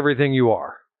everything you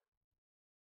are.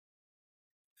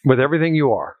 With everything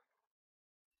you are.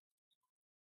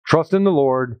 Trust in the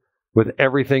Lord with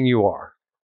everything you are.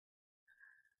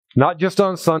 Not just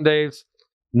on Sundays,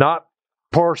 not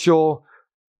partial,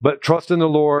 but trust in the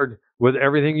Lord with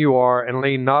everything you are, and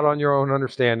lean not on your own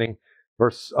understanding.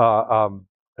 Verse and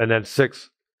then 6,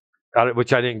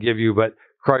 which I didn't give you, but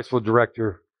Christ will direct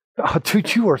your. Oh,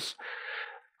 dude,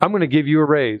 I'm going to give you a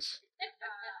raise.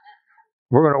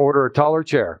 We're going to order a taller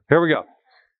chair. Here we go.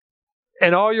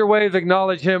 In all your ways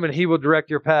acknowledge Him, and He will direct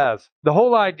your paths. The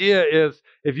whole idea is,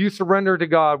 if you surrender to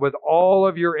God with all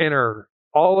of your inner,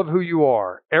 all of who you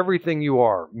are, everything you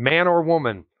are, man or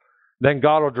woman, then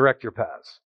God will direct your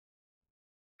paths.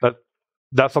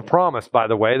 That's a promise, by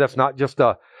the way. That's not just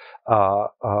a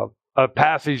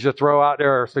passage to throw out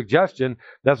there or a suggestion.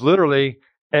 That's literally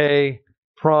a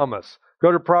promise.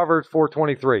 Go to Proverbs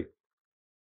 4:23.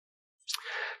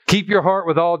 Keep your heart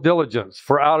with all diligence,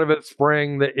 for out of it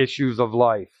spring the issues of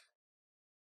life.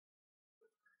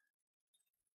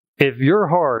 If your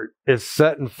heart is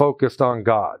set and focused on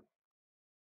God,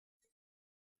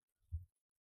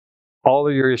 all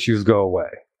of your issues go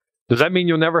away. Does that mean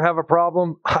you'll never have a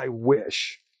problem? I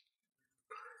wish.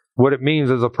 What it means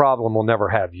is a problem will never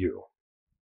have you.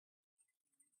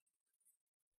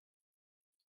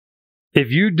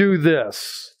 If you do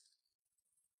this,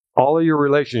 all of your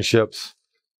relationships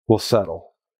will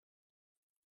settle.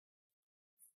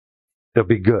 They'll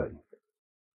be good.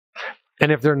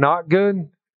 And if they're not good,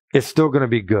 it's still going to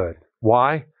be good.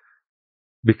 Why?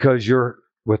 Because you're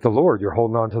with the Lord. You're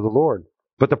holding on to the Lord.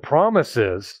 But the promise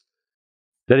is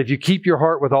that if you keep your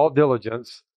heart with all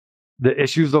diligence, the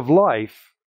issues of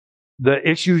life, the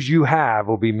issues you have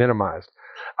will be minimized.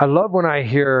 I love when I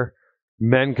hear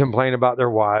men complain about their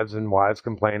wives and wives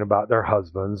complain about their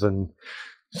husbands and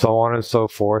so on and so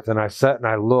forth. And I sit and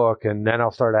I look, and then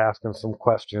I'll start asking some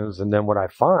questions. And then what I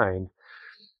find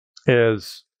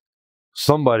is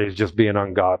somebody's just being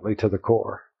ungodly to the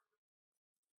core.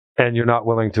 And you're not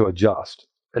willing to adjust.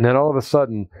 And then all of a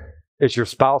sudden, it's your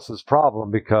spouse's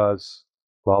problem because,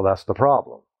 well, that's the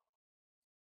problem.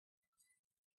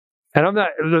 And I'm not,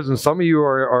 listen, some of you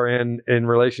are in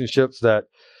relationships that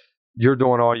you're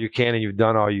doing all you can and you've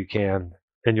done all you can,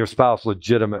 and your spouse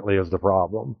legitimately is the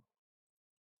problem.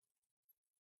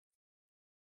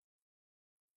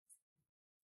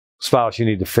 Spouse, you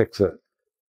need to fix it.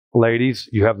 Ladies,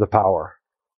 you have the power.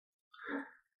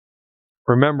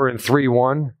 Remember in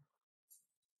 3:1,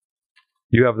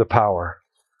 you have the power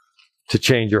to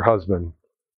change your husband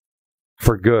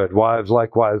for good. Wives,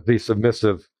 likewise, be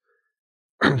submissive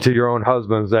to your own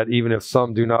husbands, that even if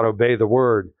some do not obey the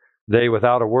word, they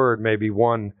without a word may be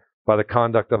won by the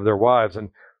conduct of their wives. And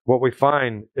what we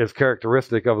find is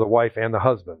characteristic of the wife and the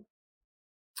husband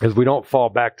is we don't fall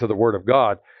back to the word of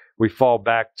God. We fall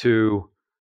back to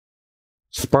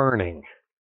spurning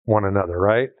one another,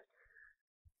 right?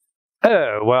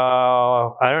 Oh,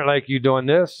 well, I don't like you doing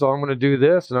this, so I'm going to do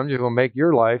this, and I'm just going to make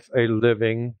your life a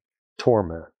living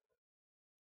torment.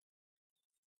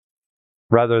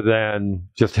 Rather than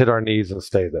just hit our knees and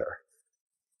stay there.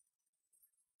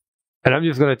 And I'm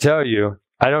just going to tell you,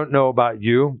 I don't know about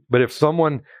you, but if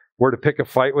someone were to pick a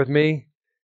fight with me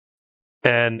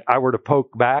and I were to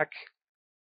poke back,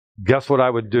 guess what I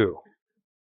would do?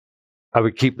 I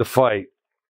would keep the fight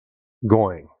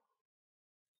going.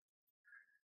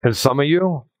 And some of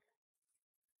you,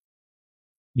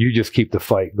 You just keep the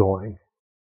fight going.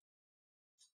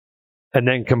 And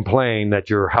then complain that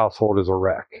your household is a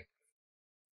wreck.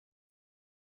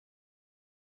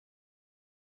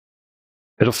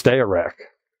 It'll stay a wreck.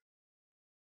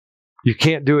 You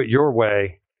can't do it your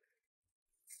way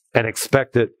and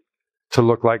expect it to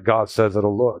look like God says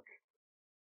it'll look.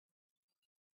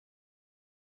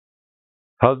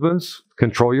 Husbands,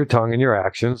 control your tongue and your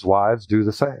actions. Wives, do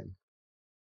the same.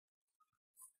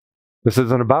 This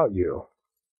isn't about you.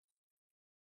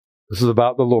 This is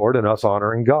about the Lord and us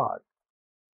honoring God.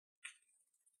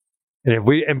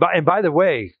 And by the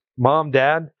way, mom,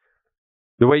 dad,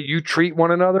 the way you treat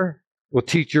one another will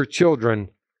teach your children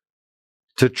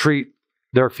to treat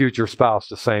their future spouse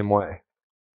the same way.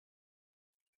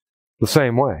 The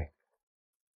same way.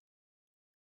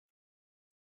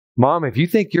 Mom, if you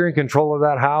think you're in control of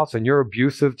that house and you're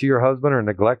abusive to your husband or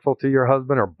neglectful to your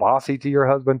husband or bossy to your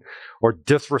husband or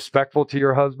disrespectful to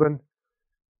your husband,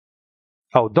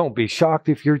 oh, don't be shocked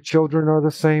if your children are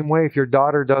the same way, if your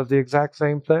daughter does the exact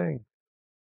same thing.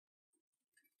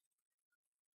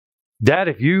 Dad,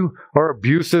 if you are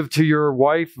abusive to your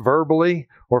wife verbally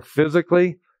or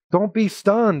physically, don't be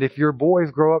stunned if your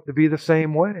boys grow up to be the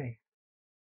same way.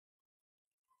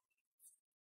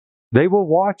 They will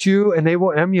watch you and they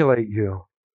will emulate you.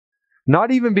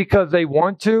 Not even because they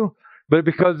want to, but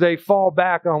because they fall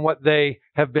back on what they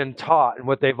have been taught and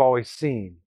what they've always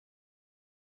seen.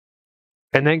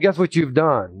 And then guess what you've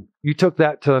done? You took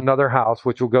that to another house,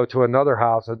 which will go to another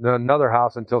house and another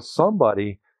house until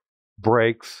somebody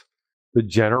breaks the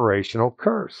generational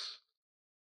curse.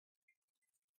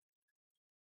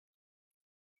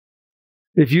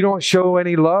 If you don't show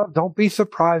any love, don't be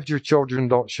surprised your children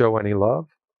don't show any love.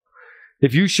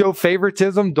 If you show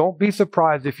favoritism, don't be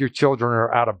surprised if your children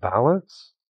are out of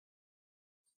balance.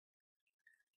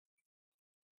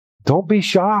 Don't be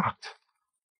shocked.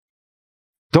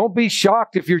 Don't be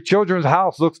shocked if your children's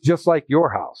house looks just like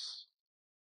your house.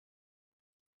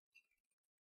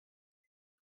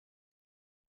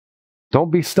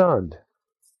 Don't be stunned.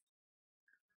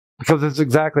 Because it's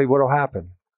exactly what will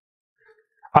happen.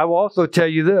 I will also tell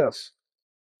you this.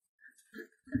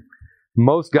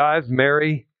 Most guys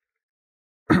marry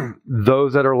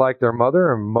those that are like their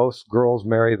mother, and most girls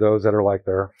marry those that are like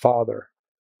their father.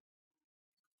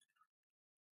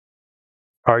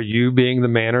 Are you being the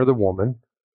man or the woman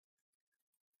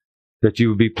that you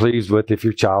would be pleased with if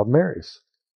your child marries?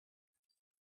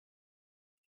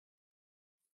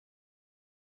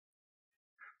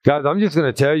 Guys, I'm just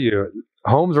going to tell you,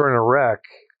 homes are in a wreck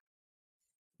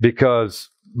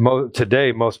because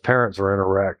today most parents are in a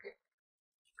wreck.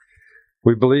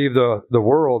 We believe the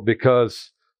world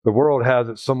because the world has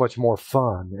it so much more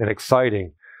fun and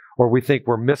exciting, or we think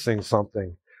we're missing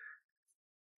something.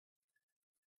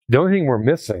 The only thing we're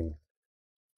missing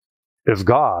is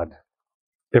God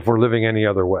if we're living any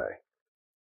other way.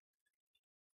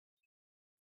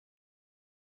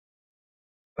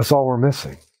 That's all we're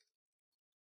missing.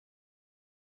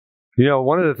 You know,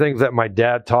 one of the things that my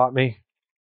dad taught me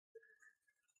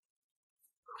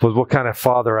was what kind of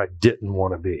father I didn't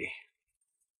want to be.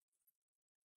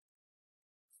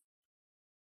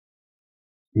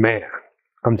 Man,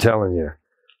 I'm telling you.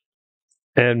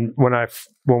 And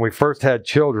when we first had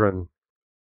children,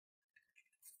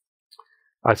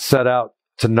 I set out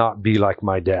to not be like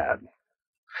my dad.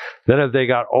 Then as they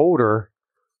got older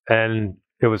and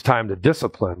it was time to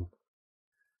discipline,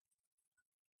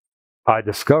 I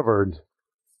discovered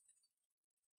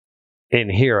in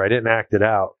here, I didn't act it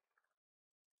out.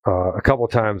 A couple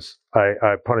of times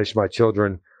I punished my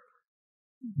children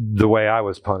the way I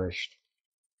was punished.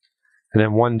 And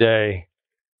then one day,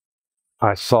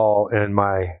 I saw in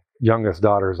my youngest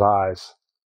daughter's eyes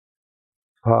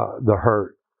the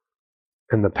hurt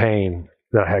and the pain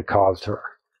that I had caused her.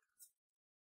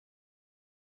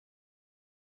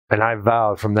 And I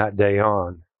vowed from that day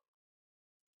on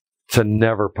to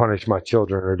never punish my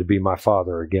children or to be my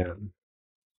father again.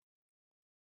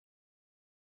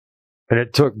 And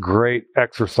it took great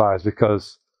exercise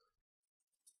because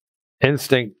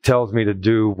instinct tells me to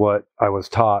do what I was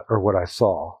taught or what I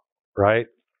saw, right?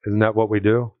 Isn't that what we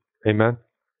do? Amen?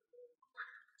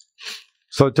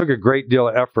 So it took a great deal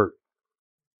of effort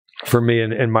for me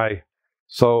and and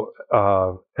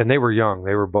they were young.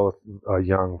 They were both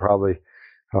young, probably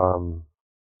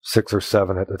 6 or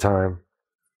 7 at the time.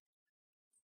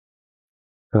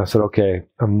 And I said, okay,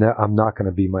 I'm not going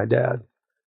to be my dad.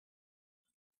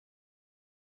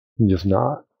 I'm just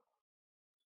not.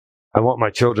 I want my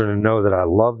children to know that I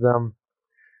love them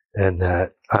and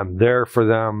that I'm there for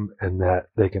them and that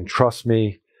they can trust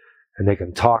me and they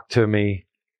can talk to me.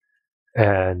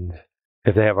 And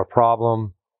if they have a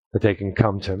problem, that they can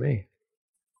come to me.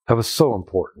 That was so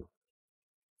important.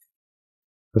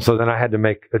 And so then I had to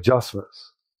make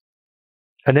adjustments.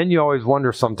 And then you always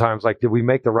wonder sometimes, like, did we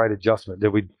make the right adjustment?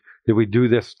 Did we do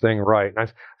this thing right? And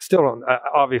I still don't.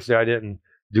 Obviously, I didn't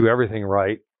do everything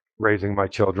right raising my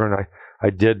children. I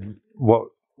did what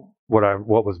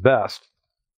was best.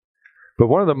 But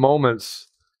one of the moments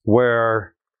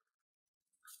where,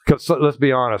 because let's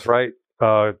be honest, right?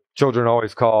 Children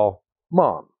always call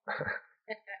mom.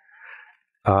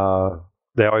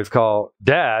 They always call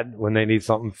dad when they need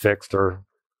something fixed or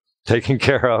taken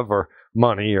care of or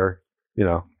money or,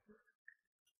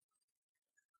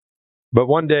 But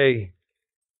one day,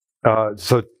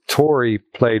 so Tori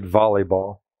played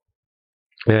volleyball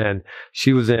and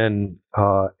she was in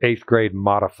 8th grade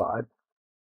modified.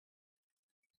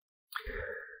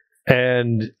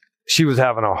 And she was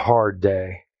having a hard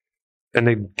day. And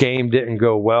the game didn't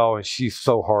go well, and she's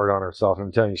so hard on herself.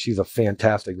 I'm telling you, she's a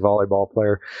fantastic volleyball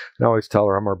player. And I always tell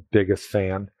her I'm her biggest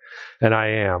fan. And I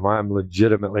am. I am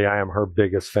her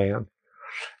biggest fan.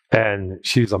 And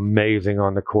she's amazing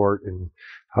on the court. And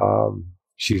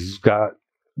she's got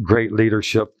great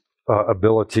leadership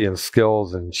ability and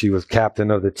skills. And she was captain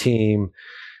of the team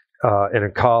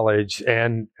in college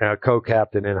and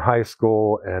co-captain in high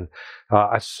school. And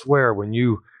I swear, when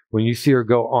you see her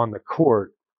go on the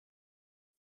court,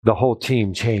 the whole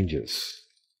team changes.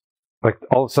 Like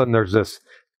all of a sudden there's this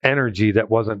energy that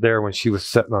wasn't there when she was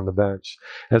sitting on the bench.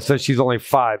 And since she's only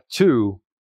 5'2",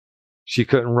 she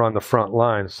couldn't run the front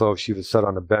line. So she was set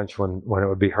on the bench when it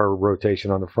would be her rotation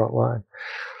on the front line.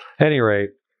 At any rate,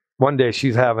 one day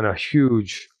she's having a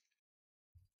huge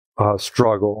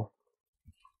struggle.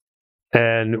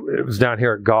 And it was down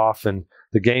here at Goff, and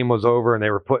the game was over and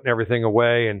they were putting everything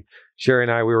away. And Sherry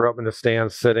and I, we were up in the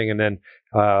stands sitting, and then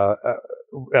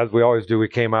as we always do, we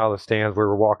came out of the stands. We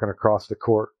were walking across the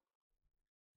court.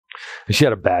 And she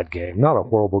had a bad game. Not a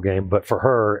horrible game, but for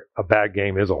her, a bad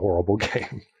game is a horrible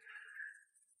game.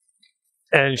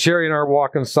 And Sherry and I are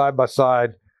walking side by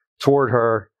side toward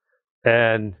her,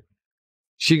 and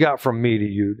she got from me to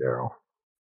you, Daryl.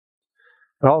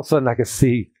 And all of a sudden, I could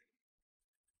see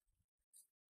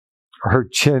her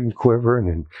chin quivering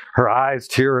and her eyes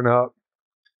tearing up.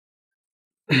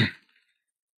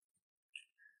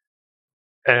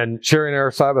 And Sherry and I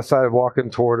are side by side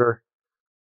walking toward her.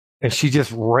 And she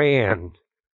just ran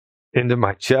into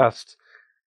my chest,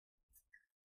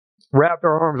 wrapped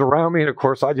her arms around me. And of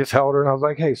course, I just held her and I was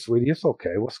like, hey, sweetie, it's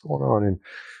okay. What's going on? And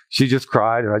she just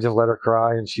cried, and I just let her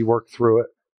cry, and she worked through it.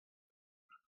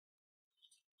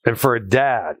 And for a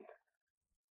dad,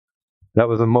 that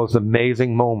was the most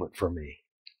amazing moment for me.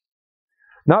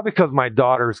 Not because my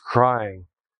daughter's crying,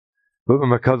 but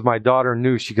because my daughter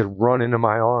knew she could run into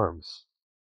my arms.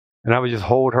 And I would just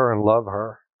hold her and love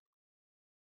her.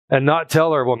 And not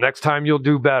tell her, well, next time you'll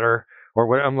do better. Or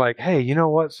what. I'm like, hey, you know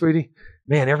what, sweetie?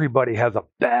 Man, everybody has a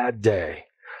bad day.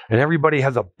 And everybody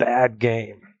has a bad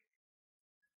game.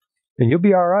 And you'll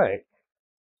be all right.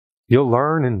 You'll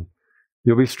learn and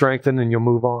you'll be strengthened and you'll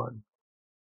move on.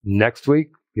 Next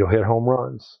week, you'll hit home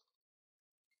runs.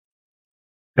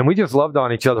 And we just loved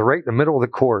on each other right in the middle of the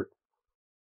court.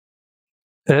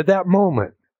 And at that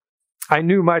moment, I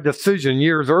knew my decision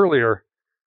years earlier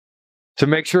to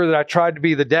make sure that I tried to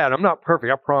be the dad. I'm not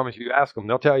perfect, I promise you. Ask them,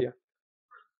 they'll tell you.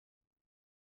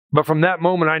 But from that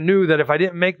moment, I knew that if I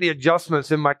didn't make the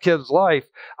adjustments in my kid's life,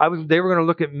 they were going to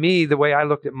look at me the way I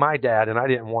looked at my dad, and I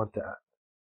didn't want that.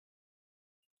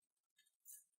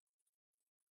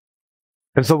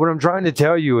 And so what I'm trying to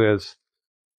tell you is,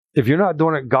 if you're not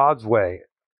doing it God's way,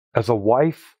 as a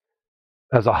wife,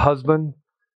 as a husband,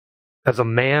 as a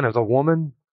man, as a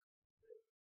woman,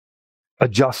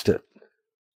 adjust it.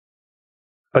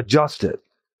 Adjust it.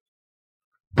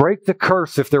 Break the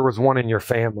curse if there was one in your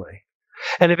family.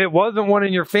 And if it wasn't one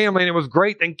in your family and it was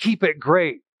great, then keep it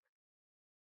great.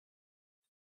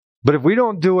 But if we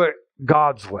don't do it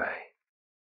God's way,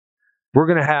 we're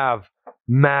going to have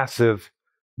massive,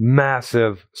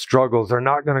 massive struggles. They're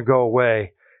not going to go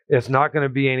away. It's not going to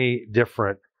be any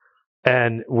different.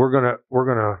 And we're going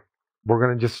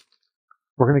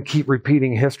to keep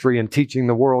repeating history and teaching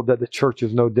the world that the church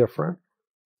is no different.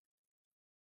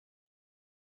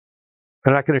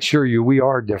 And I can assure you, we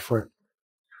are different.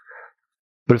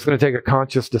 But it's going to take a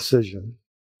conscious decision.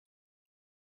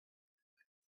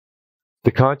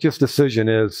 The conscious decision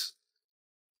is,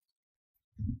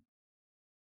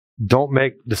 don't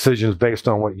make decisions based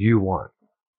on what you want.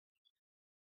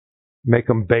 Make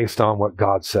them based on what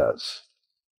God says.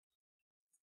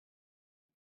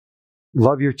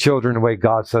 Love your children the way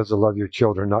God says to love your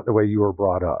children, not the way you were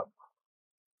brought up.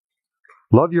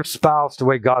 Love your spouse the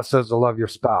way God says to love your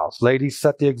spouse. Ladies,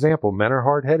 set the example. Men are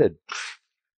hard-headed.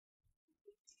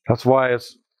 That's why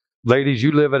it's, ladies,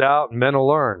 you live it out and men will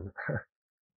learn.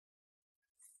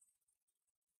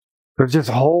 There's this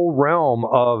whole realm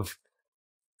of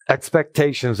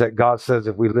expectations that God says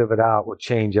if we live it out will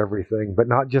change everything, but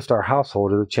not just our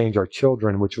household. It'll change our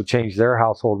children, which will change their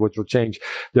household, which will change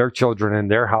their children and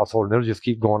their household, and it'll just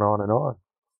keep going on and on.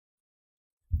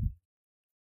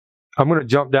 I'm going to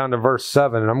jump down to verse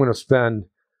 7, and I'm going to spend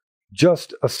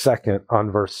just a second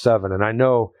on verse 7. And I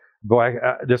know, boy,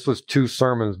 this was 2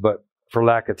 sermons, but for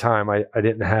lack of time, I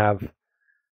didn't have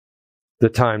the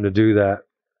time to do that.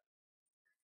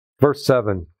 Verse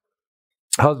 7,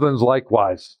 husbands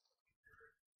likewise.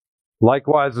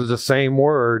 Likewise is the same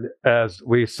word as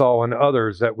we saw in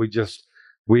others, that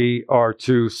we are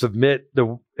to submit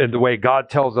in the way God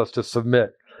tells us to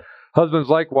submit. Husbands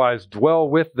likewise dwell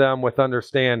with them with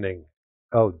understanding.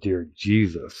 Oh, dear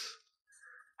Jesus.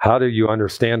 How do you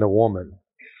understand a woman?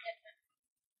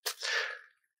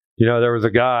 You know, there was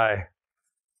a guy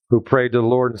who prayed to the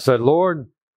Lord and said, Lord,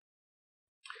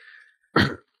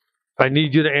 I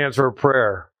need you to answer a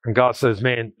prayer. And God says,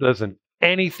 man, listen,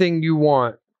 anything you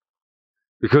want,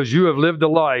 because you have lived a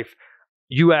life,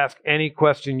 you ask any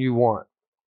question you want,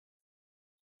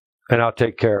 and I'll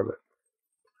take care of it.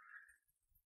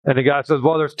 And the guy says,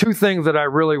 well, there's 2 things that I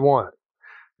really want.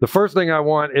 The first thing I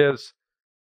want is,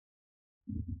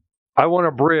 I want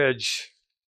a bridge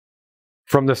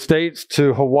from the States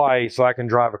to Hawaii so I can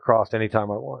drive across anytime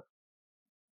I want.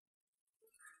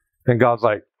 And God's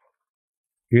like,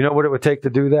 you know what it would take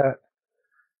to do that?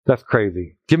 That's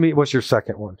crazy. What's your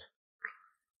second one?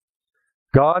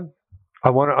 God,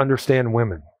 I want to understand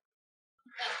women.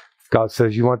 God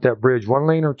says, you want that bridge 1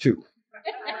 lane or 2?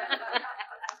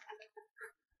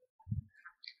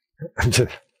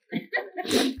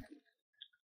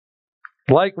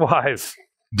 Likewise,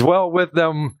 dwell with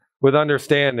them with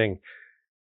understanding,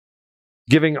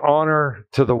 giving honor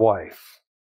to the wife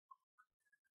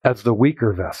as the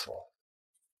weaker vessel,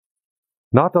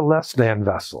 not the less than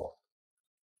vessel,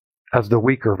 as the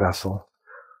weaker vessel.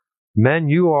 Men,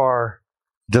 you are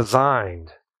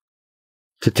designed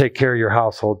to take care of your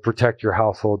household, protect your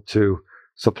household, to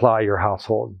supply your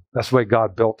household. That's the way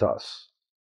God built us.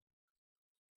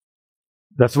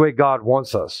 That's the way God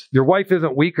wants us. Your wife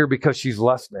isn't weaker because she's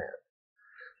less than.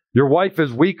 Your wife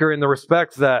is weaker in the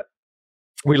respects that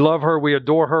we love her, we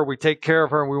adore her, we take care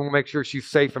of her, and we want to make sure she's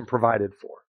safe and provided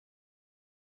for.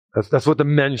 That's what the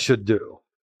men should do.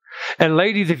 And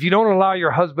ladies, if you don't allow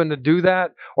your husband to do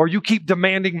that, or you keep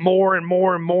demanding more and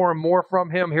more and more and more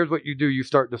from him, here's what you do. You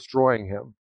start destroying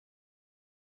him.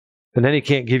 And then he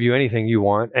can't give you anything you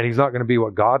want, and he's not going to be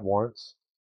what God wants.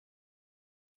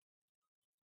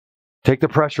 Take the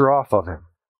pressure off of him.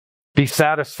 Be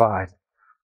satisfied.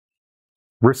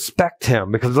 Respect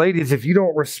him. Because ladies, if you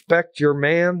don't respect your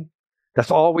man,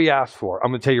 that's all we ask for. I'm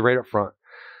going to tell you right up front.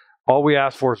 All we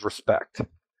ask for is respect.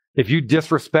 If you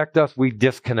disrespect us, we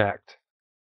disconnect.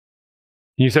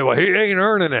 You say, well, he ain't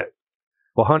earning it.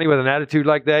 Well, honey, with an attitude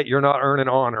like that, you're not earning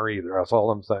honor either. That's all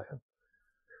I'm saying.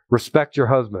 Respect your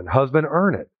husband. Husband,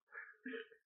 earn it.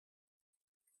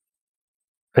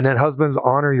 And then husbands,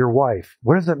 honor your wife.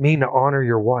 What does it mean to honor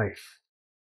your wife?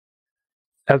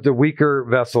 As the weaker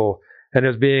vessel and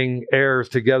as being heirs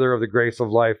together of the grace of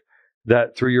life,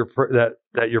 that through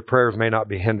that your prayers may not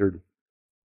be hindered.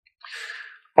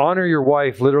 Honor your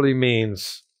wife literally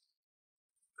means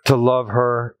to love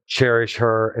her, cherish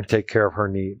her, and take care of her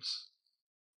needs.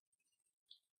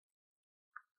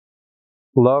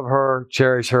 Love her,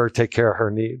 cherish her, take care of her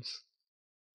needs.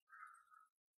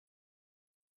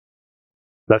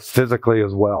 That's physically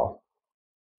as well.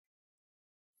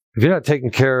 If you're not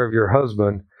taking care of your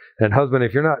husband, and husband,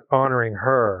 if you're not honoring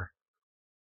her,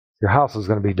 your house is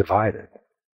going to be divided.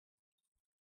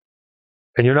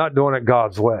 And you're not doing it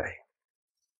God's way.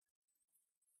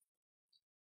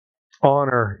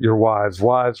 Honor your wives.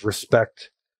 Wives, respect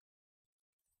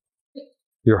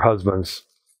your husbands.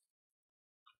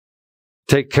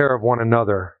 Take care of one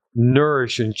another.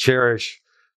 Nourish and cherish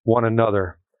one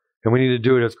another. And we need to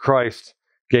do it as Christ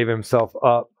gave himself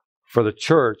up for the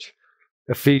church.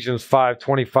 Ephesians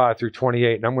 5:25 through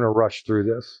 28. And I'm going to rush through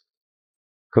this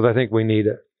because I think we need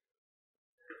it.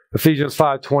 Ephesians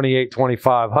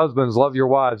 5:28-25. Husbands, love your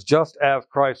wives just as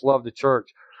Christ loved the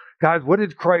church. Guys, what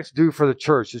did Christ do for the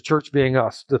church? The church being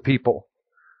us, the people.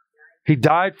 He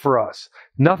died for us.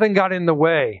 Nothing got in the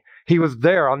way. He was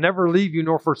there. I'll never leave you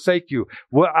nor forsake you.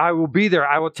 I will be there.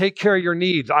 I will take care of your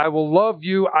needs. I will love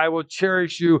you. I will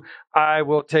cherish you. I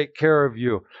will take care of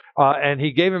you. And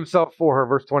he gave himself for her.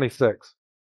 Verse 26.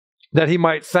 that he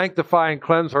might sanctify and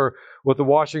cleanse her with the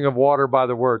washing of water by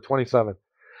the word. 27.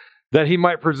 That he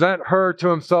might present her to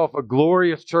himself a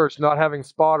glorious church, not having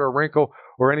spot or wrinkle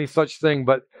or any such thing,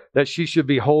 but that she should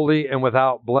be holy and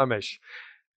without blemish.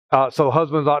 So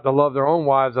husbands ought to love their own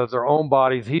wives as their own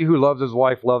bodies. He who loves his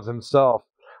wife loves himself.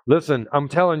 Listen, I'm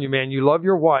telling you, man, you love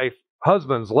your wife.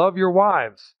 Husbands, love your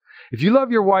wives. If you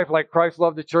love your wife like Christ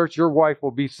loved the church, your wife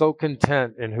will be so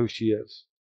content in who she is.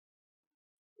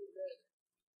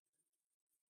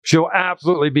 She'll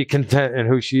absolutely be content in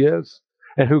who she is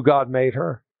and who God made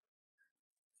her.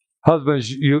 Husbands,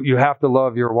 you have to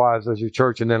love your wives as your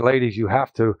church. And then ladies, you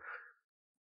have to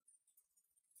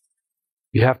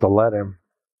let him.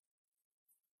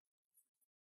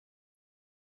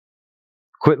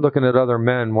 Quit looking at other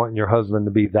men wanting your husband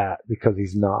to be that, because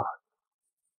he's not.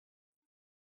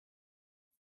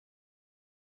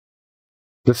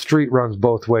 The street runs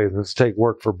both ways. Let's take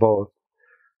work for both.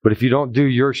 But if you don't do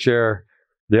your share,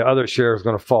 the other share is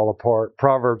going to fall apart.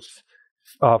 Proverbs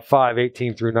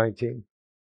 5:18 through 19.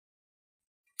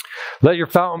 Let your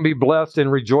fountain be blessed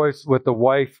and rejoice with the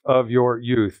wife of your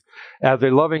youth. As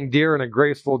a loving deer and a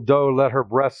graceful doe, let her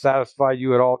breast satisfy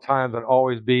you at all times and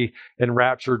always be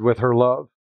enraptured with her love.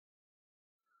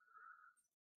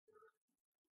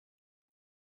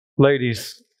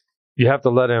 Ladies, you have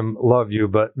to let him love you,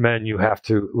 but men, you have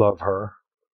to love her.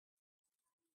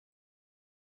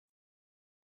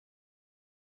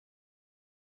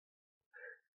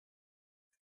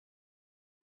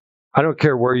 I don't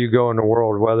care where you go in the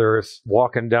world, whether it's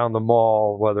walking down the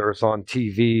mall, whether it's on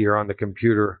TV or on the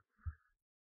computer,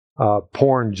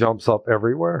 porn jumps up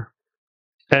everywhere.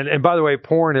 And by the way,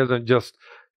 porn isn't just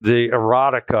the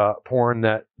erotica porn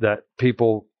that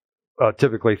people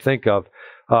typically think of.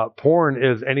 Porn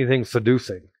is anything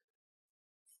seducing.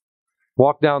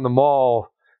 Walk down the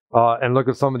mall and look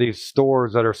at some of these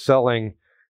stores that are selling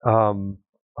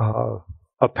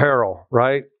apparel,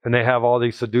 right? And they have all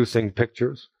these seducing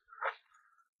pictures.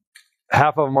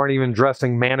 Half of them aren't even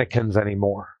dressing mannequins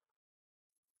anymore.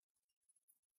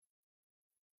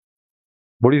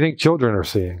 What do you think children are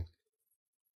seeing?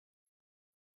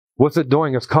 What's it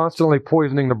doing? It's constantly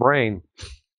poisoning the brain.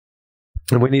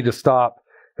 And we need to stop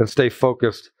and stay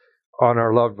focused on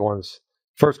our loved ones.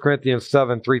 1 Corinthians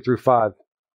 7:3 through 5.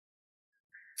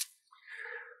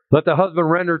 Let the husband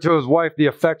render to his wife the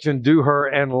affection due her,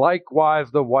 and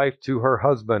likewise the wife to her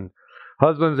husband.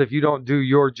 Husbands, if you don't do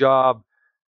your job,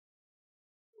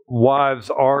 wives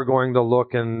are going to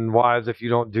look, and wives, if you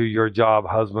don't do your job,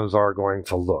 husbands are going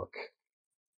to look.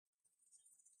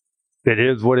 It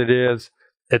is what it is.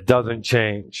 It doesn't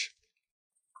change.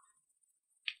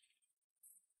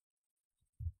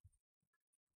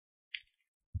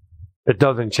 It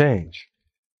doesn't change.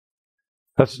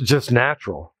 That's just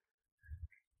natural.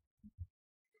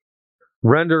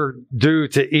 Render due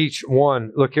to each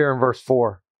one. Look here in verse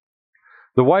 4.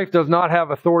 The wife does not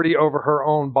have authority over her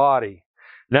own body.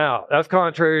 Now, that's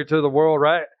contrary to the world,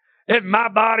 right? It's my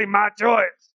body, my choice.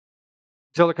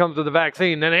 Until it comes to the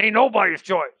vaccine, then it ain't nobody's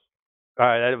choice. All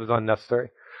right, that was unnecessary.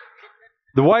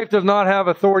 The wife does not have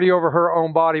authority over her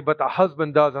own body, but the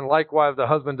husband does. And likewise, the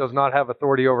husband does not have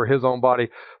authority over his own body,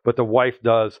 but the wife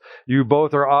does. You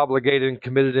both are obligated and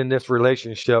committed in this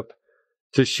relationship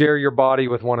to share your body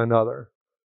with one another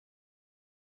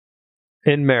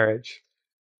in marriage.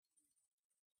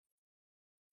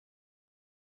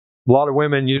 A lot of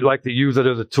women, you'd like to use it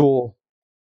as a tool,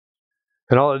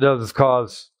 and all it does is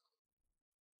cause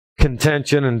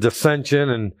contention and dissension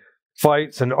and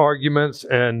fights and arguments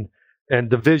and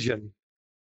division.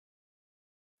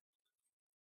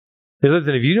 Hey,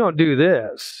 listen, if you don't do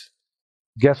this,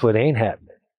 guess what ain't happening?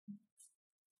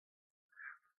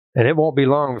 And it won't be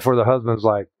long before the husband's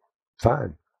like,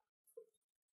 fine.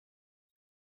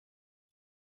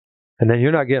 And then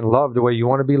you're not getting loved the way you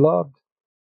want to be loved.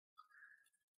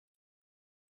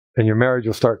 And your marriage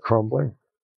will start crumbling.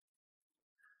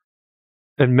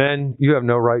 And men, you have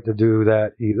no right to do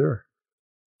that either.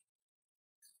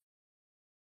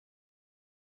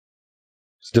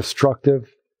 It's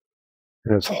destructive,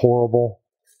 and it's horrible,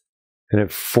 and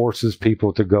it forces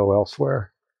people to go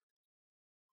elsewhere.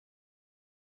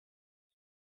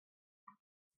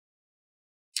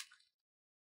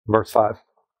 Verse 5.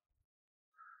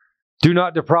 Do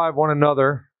not deprive one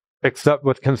another except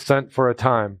with consent for a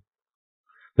time,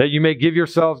 that you may give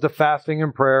yourselves to fasting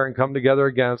and prayer and come together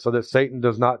again, so that Satan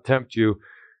does not tempt you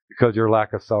because of your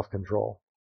lack of self-control.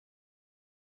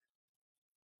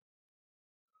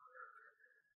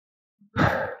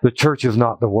 The church is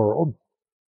not the world,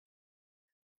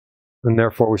 and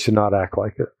therefore we should not act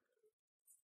like it.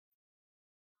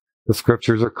 The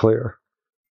scriptures are clear.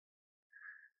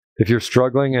 If you're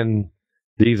struggling in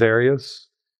these areas,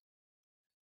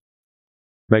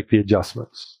 make the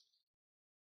adjustments.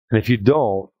 And if you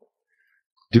don't,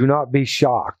 do not be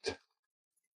shocked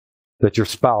that your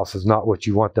spouse is not what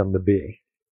you want them to be.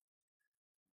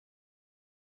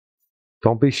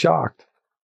 Don't be shocked.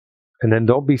 And then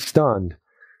don't be stunned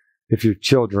if your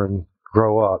children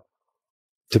grow up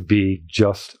to be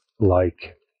just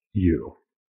like you.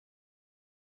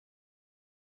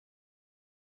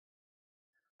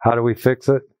 How do we fix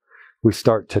it? We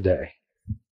start today.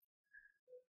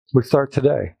 We start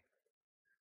today.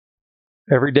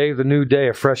 Every day is a new day,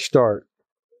 a fresh start.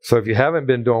 So if you haven't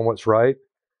been doing what's right,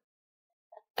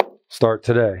 start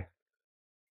today.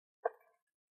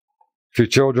 If your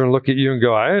children look at you and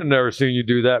go, I had never seen you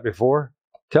do that before,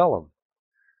 tell them,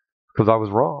 because I was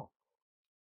wrong.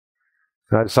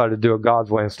 And I decided to do it God's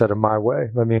way instead of my way.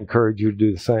 Let me encourage you to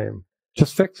do the same.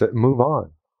 Just fix it and move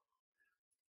on.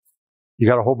 You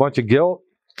got a whole bunch of guilt?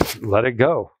 Let it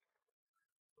go.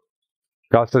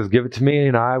 God says, give it to me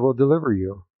and I will deliver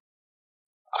you.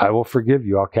 I will forgive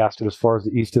you. I'll cast it as far as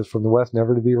the east is from the west,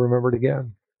 never to be remembered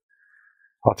again.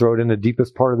 I'll throw it in the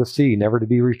deepest part of the sea, never to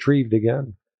be retrieved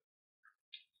again.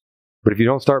 But if you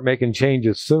don't start making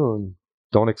changes soon,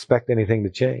 don't expect anything to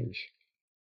change.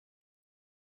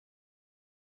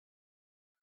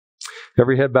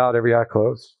 Every head bowed, every eye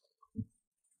closed.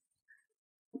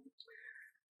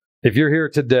 If you're here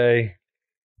today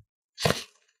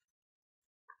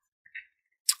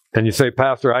and you say,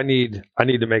 Pastor, I need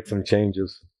to make some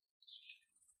changes,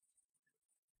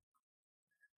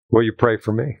 will you pray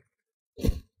for me?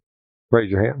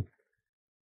 Raise your hand.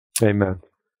 Amen.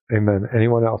 Amen.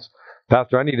 Anyone else?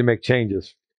 Pastor, I need to make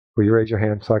changes. Will you raise your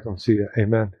hand so I can see you?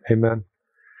 Amen. Amen.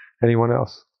 Anyone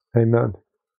else? Amen.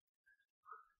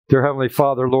 Dear Heavenly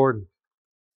Father, Lord,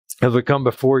 as we come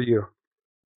before you,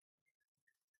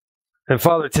 and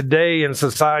Father, today in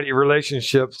society,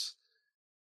 relationships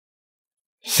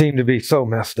seem to be so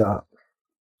messed up.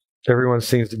 Everyone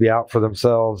seems to be out for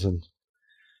themselves, and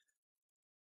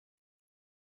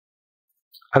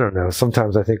I don't know,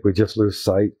 sometimes I think we just lose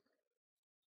sight.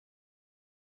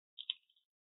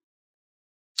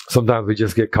 Sometimes we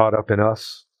just get caught up in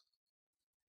us.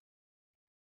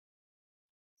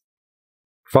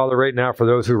 Father, right now, for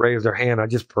those who raise their hand, I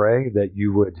just pray that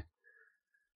you would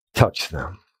touch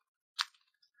them.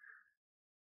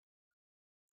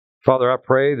 Father, I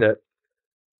pray that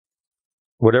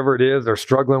whatever it is they're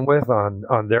struggling with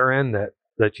on their end,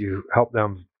 that you help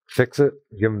them fix it,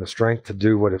 give them the strength to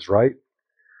do what is right.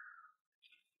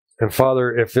 And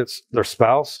Father, if it's their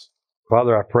spouse,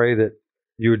 Father, I pray that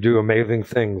you would do amazing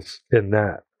things in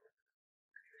that.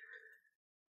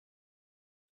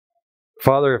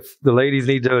 Father, if the ladies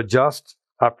need to adjust,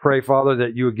 I pray, Father,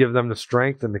 that you would give them the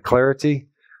strength and the clarity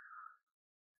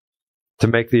to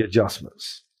make the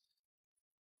adjustments.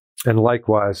 And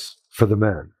likewise for the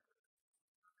men.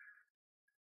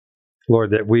 Lord,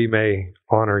 that we may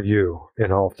honor you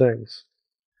in all things.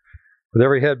 With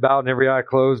every head bowed and every eye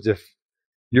closed, if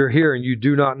you're here and you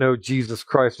do not know Jesus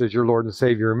Christ as your Lord and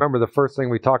Savior, remember the first thing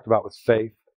we talked about was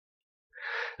faith.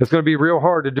 It's going to be real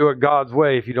hard to do it God's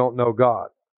way if you don't know God.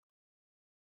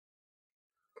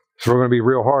 So it's going to be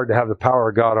real hard to have the power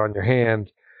of God on your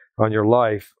hand, on your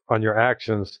life, on your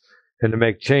actions, and to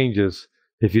make changes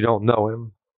if you don't know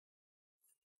Him.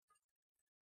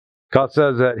 God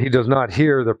says that He does not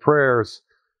hear the prayers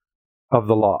of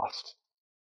the lost.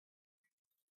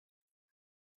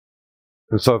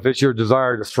 And so if it's your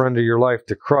desire to surrender your life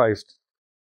to Christ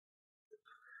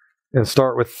and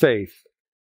start with faith,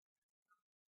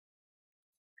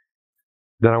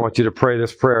 then I want you to pray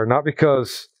this prayer, not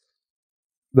because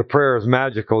the prayer is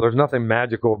magical. There's nothing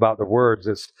magical about the words.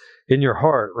 It's in your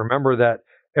heart. Remember that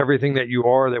everything that you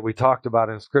are that we talked about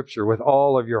in Scripture, with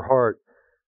all of your heart,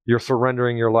 you're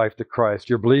surrendering your life to Christ.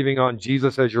 You're believing on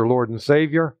Jesus as your Lord and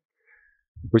Savior,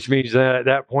 which means that at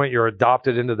that point you're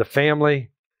adopted into the family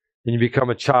and you become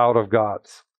a child of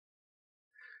God's.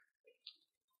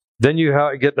 Then you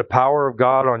get the power of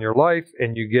God on your life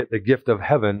and you get the gift of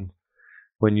heaven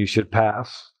when you should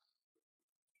pass.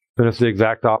 And it's the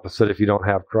exact opposite if you don't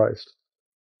have Christ.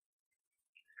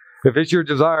 If it's your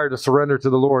desire to surrender to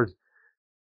the Lord,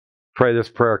 pray this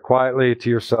prayer quietly to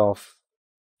yourself.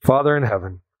 Father in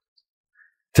heaven,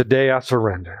 today I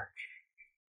surrender.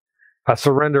 I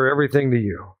surrender everything to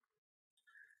you.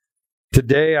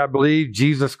 Today I believe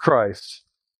Jesus Christ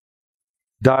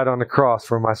died on the cross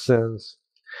for my sins.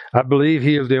 I believe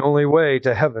He is the only way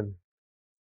to heaven.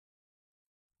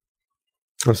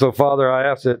 And so, Father, I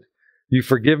ask that you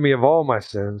forgive me of all my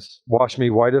sins, wash me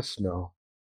white as snow.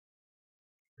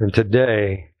 And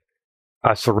today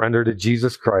I surrender to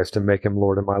Jesus Christ and make him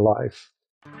Lord of my life.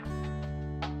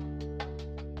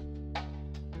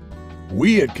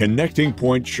 We at Connecting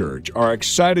Point Church are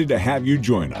excited to have you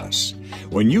join us.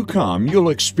 When you come, you'll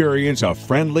experience a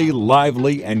friendly,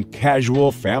 lively, and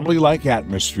casual family-like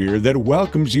atmosphere that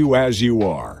welcomes you as you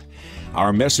are.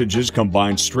 Our messages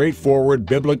combine straightforward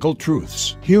biblical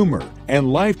truths, humor,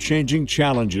 and life-changing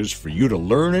challenges for you to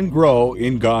learn and grow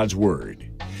in God's Word.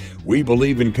 We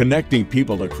believe in connecting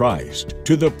people to Christ,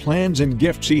 to the plans and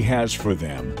gifts He has for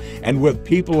them, and with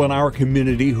people in our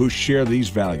community who share these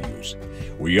values.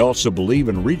 We also believe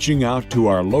in reaching out to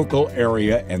our local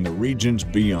area and the regions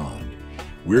beyond.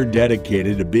 We're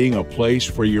dedicated to being a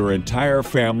place where your entire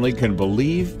family can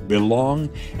believe, belong,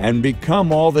 and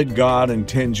become all that God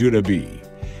intends you to be.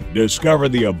 Discover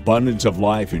the abundance of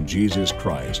life in Jesus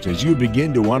Christ as you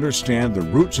begin to understand the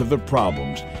roots of the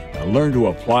problems and learn to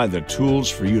apply the tools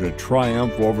for you to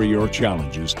triumph over your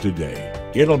challenges today.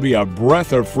 It'll be a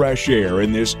breath of fresh air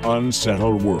in this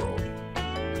unsettled world.